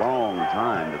 That's a long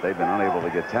time that they've been unable to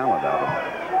get talent out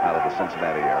of the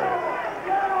Cincinnati area.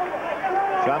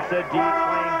 Shamsuddin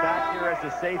playing back here as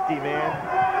a safety man.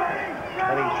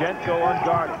 Letting Gent go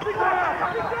unguarded.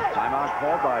 Timeout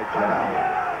called by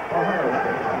Gent.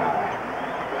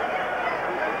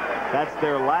 That's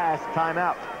their last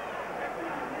timeout.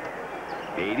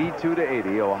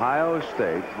 82-80, Ohio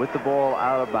State with the ball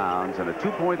out of bounds and a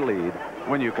 2-point lead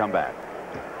when you come back.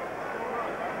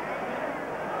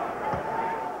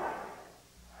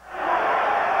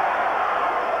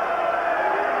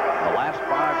 The last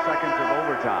 5 seconds of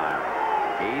overtime.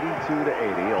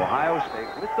 82-80, Ohio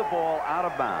State with the ball out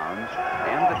of bounds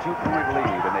and the 2-point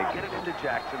lead, and they get it into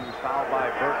Jackson, who's fouled by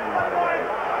Burton right away.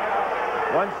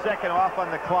 1 second off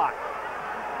on the clock.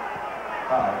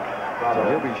 So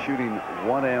he'll be shooting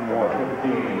 1 and 1.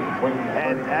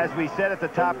 And as we said at the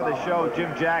top of the show,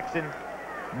 Jim Jackson,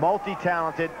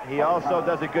 multi-talented. He also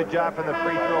does a good job from the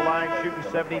free throw line, shooting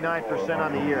 79%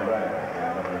 on the year.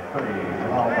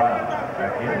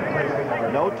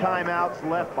 No timeouts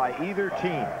left by either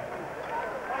team.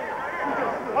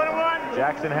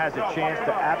 Jackson has a chance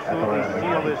to absolutely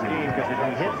seal this game, because if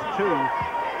he hits 2,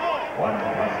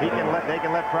 they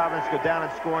can let Providence go down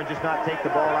and score and just not take the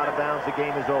ball out of bounds. The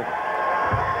game is over.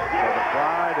 So the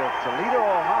Pride of Toledo,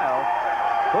 Ohio,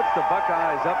 puts the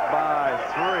Buckeyes up by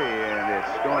 3, and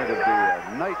it's going to be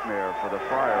a nightmare for the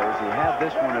Friars, who had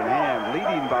this one in hand,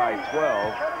 leading by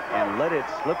 12, and let it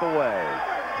slip away.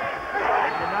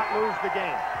 They cannot lose the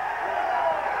game.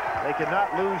 They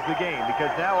cannot lose the game,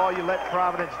 because now all you let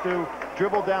Providence do,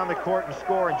 dribble down the court and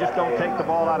score, and just don't take the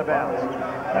ball out of bounds.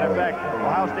 Matter of fact,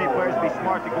 Ohio State players be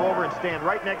smart to go over and stand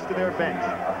right next to their bench.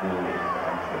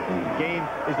 The game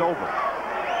is over.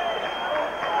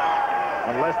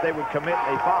 Unless they would commit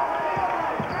a foul.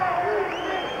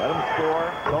 Let them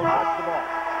score. Don't touch the ball.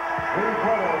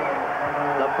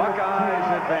 The Buckeyes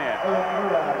advance.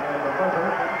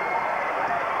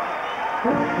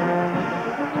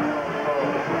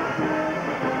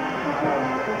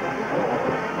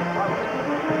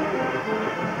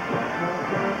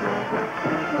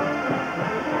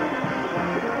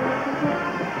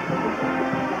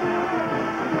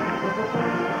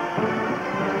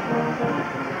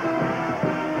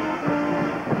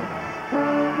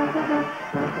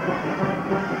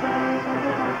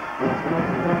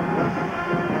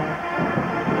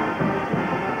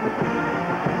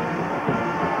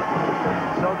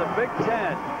 So the Big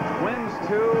Ten wins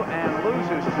 2 and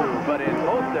loses 2, but in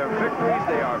both their victories,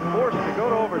 they are forced to go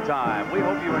to overtime. We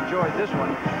hope you enjoyed this one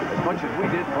as much as we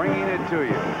did bringing it to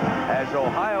you. As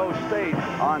Ohio State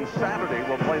on Saturday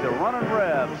will play the Runnin'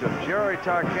 Rebs of Jerry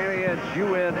Tarkanian's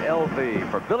UNLV.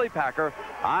 For Billy Packer,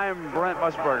 I'm Brent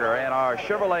Musburger, and our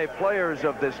Chevrolet players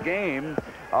of this game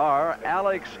are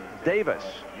Alex Davis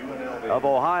of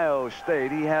Ohio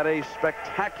State. He had a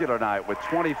spectacular night with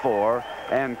 24,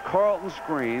 and Carlton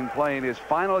Screen playing his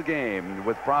final game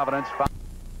with Providence.